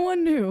 hippie? No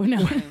one knew.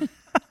 No.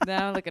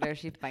 Now look at her,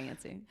 she's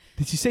fancy.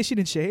 Did she say she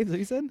didn't shave? Is that what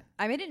you said?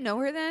 I didn't know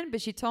her then,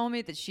 but she told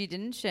me that she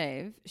didn't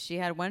shave. She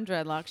had one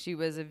dreadlock. She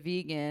was a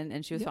vegan,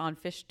 and she was on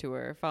fish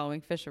tour,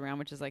 following fish around,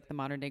 which is like the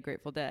modern day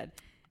Grateful Dead.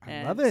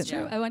 I love it. It's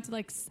true.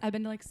 I've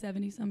been to like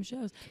 70 some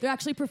shows. They're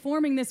actually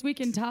performing this week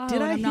in Tahoe.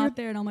 Did I and I'm hear- not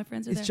there, and all my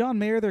friends are Is there. John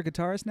Mayer their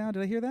guitarist now?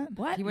 Did I hear that?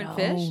 What? He went No.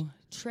 Fish?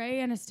 Trey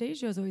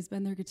Anastasio's always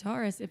been their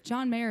guitarist. If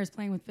John Mayer is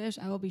playing with Fish,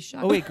 I will be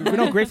shocked. Oh, wait.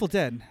 No, Grateful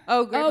Dead.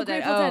 Oh, Grateful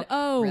Dead. Grateful Dead.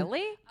 Oh.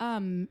 Really?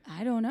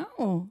 I don't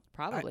know.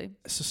 Probably.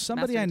 So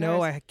somebody I Master know,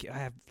 guitarist. I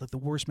have like the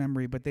worst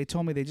memory, but they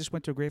told me they just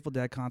went to a Grateful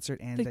Dead concert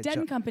and The that Dead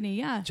and Company,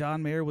 yeah.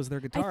 John Mayer was their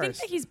I think guitarist.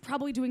 that he's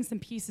probably doing some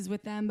pieces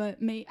with them, but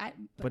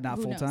But not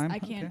who knows? full-time? I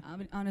can't Okay. I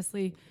would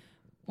honestly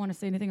want to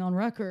say anything on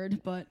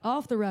record, but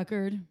off the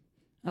record,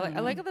 I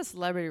like all the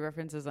celebrity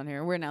references on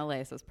here. We're in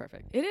LA, so it's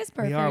perfect. it is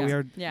perfect. we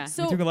are. Yeah.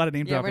 So- We're doing a lot of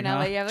name Yeah, we're dropping. in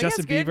LA. Huh? Yeah, like,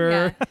 Justin that's good.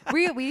 Bieber.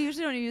 Yeah. We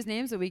usually don't use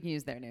names, but we can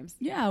use their names.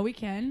 Yeah, we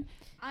can.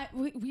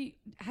 We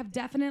have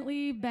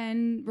definitely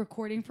been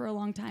recording for a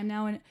long time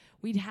now, and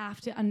we'd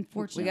have to,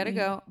 unfortunately. We gotta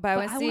go. But I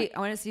want to see. want- I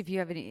want to see if you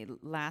have any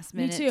last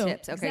Me minute too.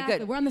 tips. Okay, exactly.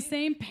 good. We're on the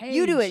same page.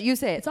 You do it. You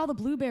say it. It's all the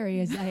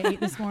blueberries I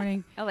ate this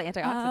morning. Oh, the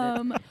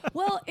antioxidant.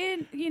 Well,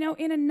 in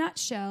a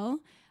nutshell,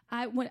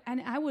 I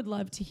would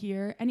love to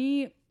hear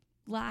any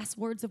last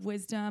words of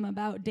wisdom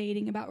about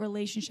dating, about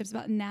relationships,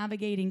 about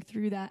navigating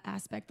through that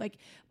aspect. Like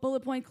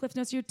bullet point, cliff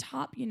notes, your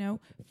top,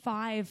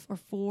 5 or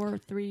 4,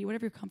 3,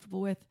 whatever you're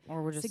comfortable with.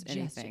 Or we're just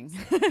suggestions.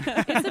 anything.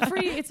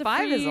 It's a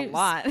 5 is free a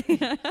lot.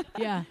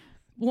 Yeah.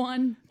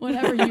 1,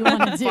 whatever you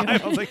want to do. I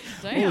was like,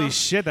 Damn. holy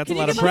shit, that's Can a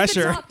lot you of give us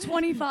the pressure. top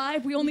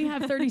 25? We only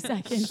have 30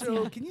 seconds.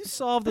 So, Yeah. can you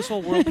solve this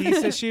whole world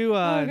peace issue?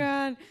 Oh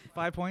God,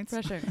 5 points.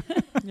 pressure.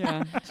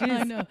 Yeah.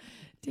 I know.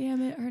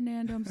 Damn it,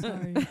 Hernando. I'm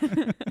sorry.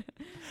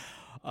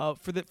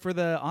 For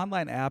the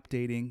online app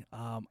dating,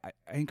 I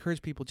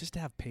encourage people just to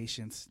have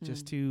patience,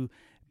 just to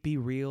be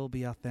real,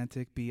 be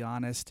authentic, be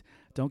honest.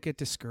 Don't get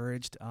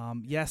discouraged.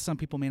 Yes, some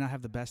people may not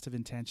have the best of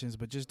intentions,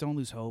 but just don't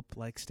lose hope.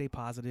 Like, stay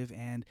positive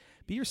and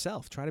be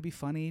yourself. Try to be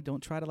funny.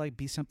 Don't try to like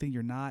be something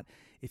you're not.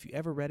 If you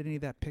ever read any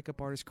of that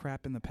pickup artist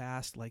crap in the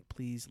past, like,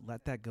 please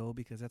let that go,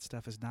 because that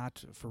stuff is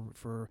not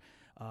for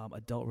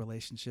adult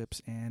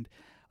relationships. And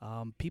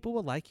people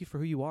will like you for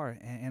who you are.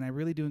 And I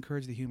really do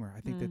encourage the humor.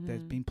 I think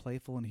that being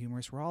playful and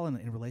humorous, we're all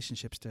in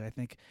relationships to, I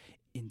think,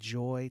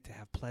 enjoy, to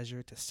have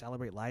pleasure, to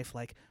celebrate life.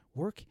 Like,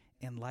 work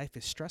and life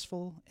is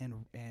stressful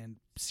and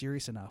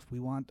serious enough. We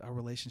want our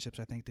relationships,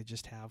 I think, to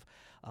just have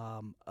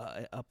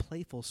a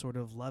playful, sort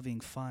of loving,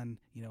 fun,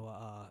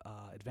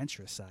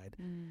 adventurous side.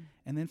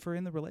 And then for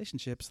in the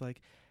relationships,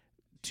 like,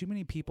 too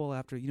many people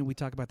after, we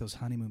talk about those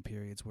honeymoon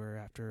periods where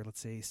after, let's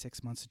say,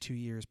 6 months to 2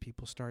 years,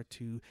 people start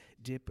to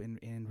dip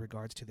in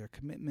regards to their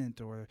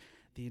commitment or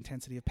the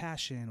intensity of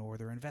passion or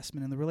their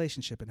investment in the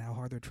relationship and how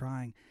hard they're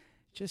trying.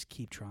 Just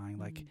keep trying.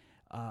 Like,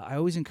 I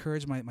always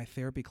encourage my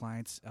therapy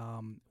clients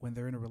when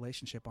they're in a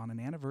relationship on an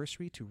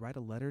anniversary to write a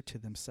letter to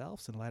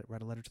themselves and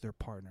write a letter to their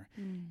partner.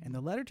 And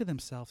the letter to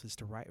themselves is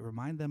to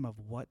remind them of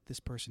what this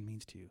person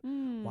means to you,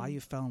 why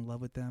you fell in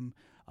love with them,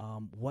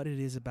 what it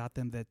is about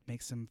them that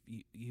makes them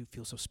you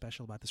feel so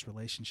special about this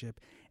relationship.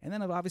 And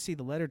then obviously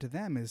the letter to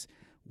them is,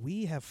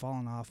 we have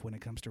fallen off when it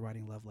comes to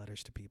writing love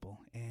letters to people.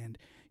 And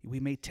we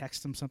may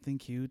text them something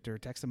cute or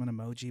text them an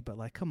emoji, but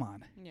like, come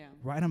on,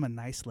 write them a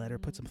nice letter,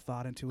 put some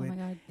thought into it. My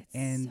God,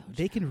 and so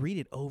they can read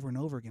it over and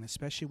over again,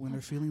 especially when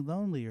they're feeling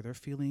lonely or they're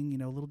feeling,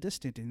 a little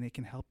distant, and they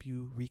can help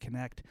you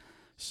reconnect.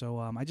 So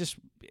I just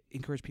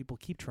encourage people,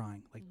 keep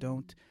trying. Like,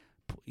 don't,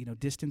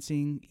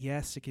 distancing,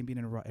 yes, it can be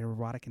an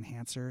erotic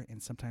enhancer and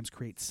sometimes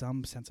create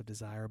some sense of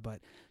desire, but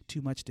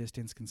too much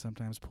distance can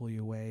sometimes pull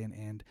you away,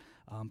 and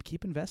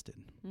keep invested.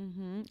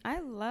 I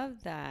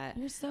love that.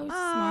 You're so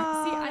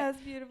smart. See, that's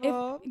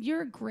beautiful.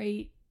 You're a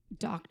great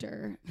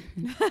doctor.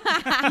 You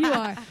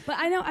are. But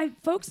I know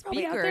folks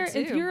probably out there,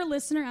 if you're a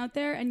listener out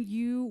there and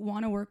you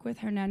want to work with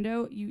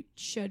Hernando, you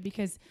should,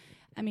 because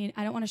I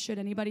don't want to should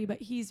anybody,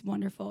 but he's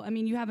wonderful.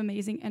 You have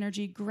amazing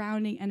energy,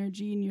 grounding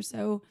energy, and you're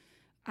so,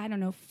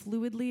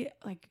 fluidly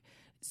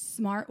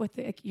smart with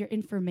your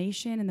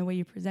information and the way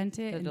you present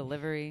it. The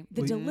delivery.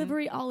 The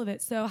delivery, all of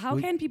it. So how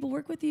can people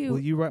work with you? Will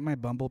you write my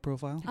Bumble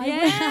profile?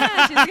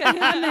 Yeah, she's good.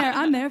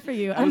 I'm there for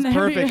you. That was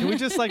perfect. Can we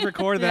just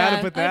record that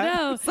and put that? I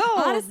know.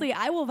 Honestly,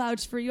 I will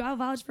vouch for you. I'll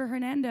vouch for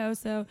Hernando.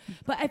 So,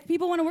 but if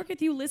people want to work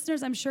with you,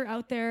 listeners, I'm sure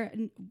out there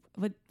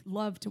would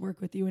love to work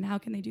with you. And how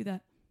can they do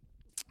that?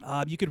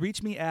 You could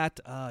reach me at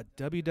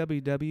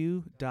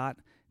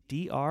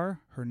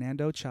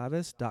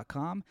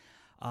www.drhernandochavez.com.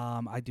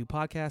 I do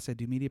podcasts, I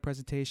do media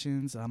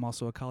presentations. I'm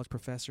also a college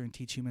professor and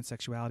teach human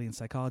sexuality and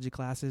psychology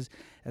classes,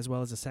 as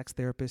well as a sex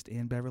therapist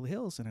in Beverly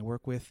Hills. And I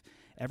work with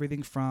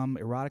everything from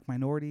erotic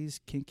minorities,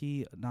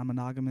 kinky,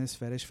 non-monogamous,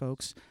 fetish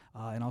folks,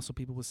 and also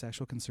people with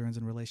sexual concerns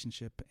and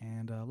relationship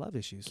and love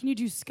issues. Can you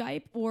do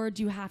Skype, or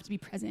do you have to be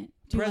present?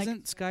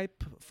 Skype,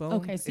 phone.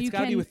 Okay, so it's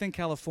got to be within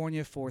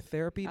California for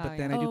therapy, but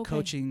then I do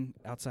coaching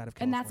outside of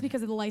California. And that's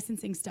because of the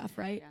licensing stuff,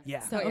 right?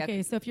 Yeah. So,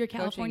 so if you're a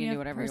California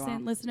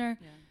person, listener,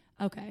 yeah.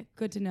 Okay,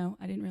 good to know.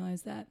 I didn't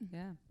realize that.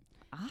 Yeah.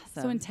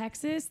 Awesome. So in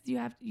Texas, do you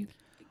have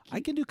I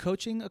can do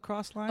coaching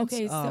across lines.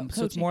 Okay,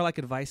 so it's more like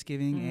advice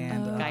giving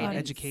and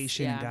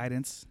education and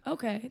guidance.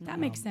 Okay, that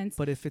makes sense.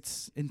 But if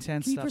it's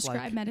intense can you stuff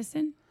prescribe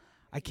medicine?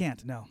 I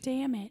can't, no.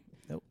 Damn it.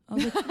 Nope.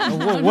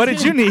 What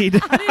did you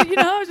need?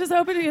 I was just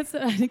hoping to get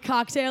a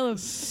cocktail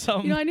of,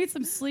 I need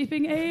some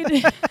sleeping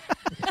aid.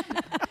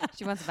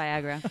 She wants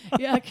Viagra.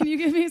 Yeah, can you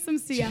give me some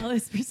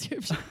Cialis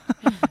prescription?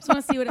 Just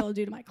want to see what it'll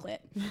do to my clit.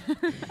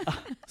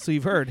 So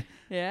you've heard.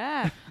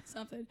 Yeah.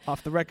 Something.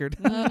 Off the record.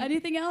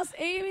 Anything else,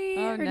 Amy?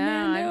 Oh,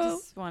 Hernando? no. I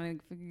just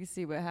want to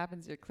see what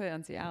happens to your clit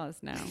on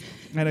Cialis now.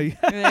 I know you.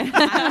 I don't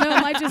know.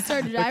 It might just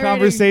start gyrating. The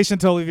conversation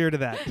totally veered to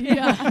that.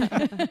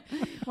 Yeah.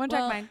 One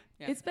track mind.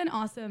 Yeah. It's been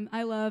awesome.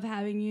 I love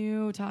having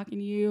you, talking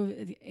to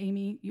you.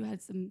 Amy, you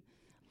had some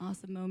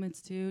awesome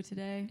moments too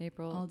today.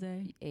 April. All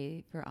day.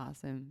 A for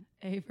awesome.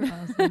 A for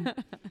awesome.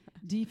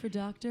 D for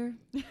doctor.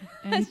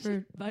 N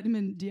for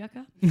vitamin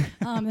Diaca.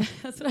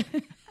 That's what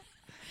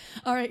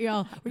All right,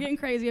 y'all. We're getting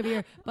crazy over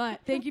here.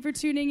 But thank you for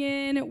tuning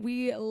in.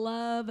 We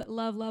love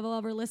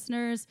our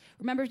listeners.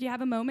 Remember, if you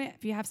have a moment,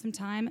 if you have some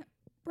time,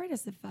 write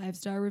us a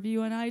 5-star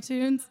review on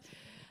iTunes.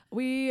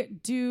 We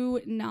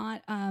do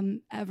not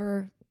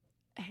ever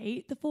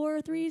hate the 4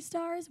 or 3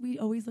 stars. We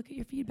always look at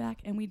your feedback,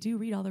 and we do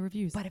read all the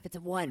reviews. But if it's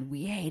a 1,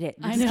 we hate it.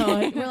 I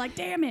know. We're like,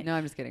 damn it. No,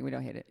 I'm just kidding. We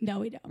don't hate it. No,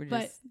 we don't.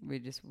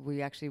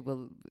 We actually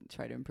will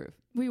try to improve.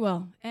 We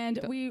will. And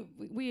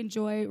we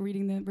enjoy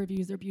reading the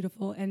reviews. They're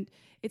beautiful. And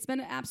it's been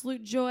an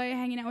absolute joy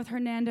hanging out with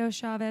Hernando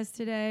Chavez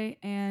today.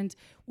 And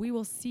we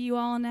will see you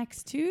all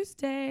next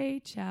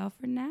Tuesday. Ciao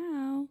for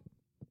now.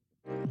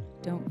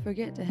 Don't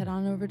forget to head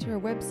on over to our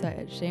website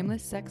at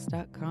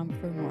shamelesssex.com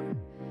for more.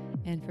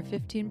 And for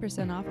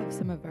 15% off of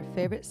some of our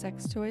favorite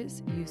sex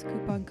toys, use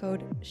coupon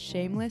code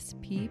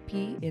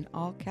SHAMELESSPP in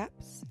all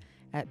caps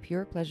at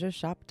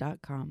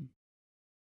purepleasureshop.com.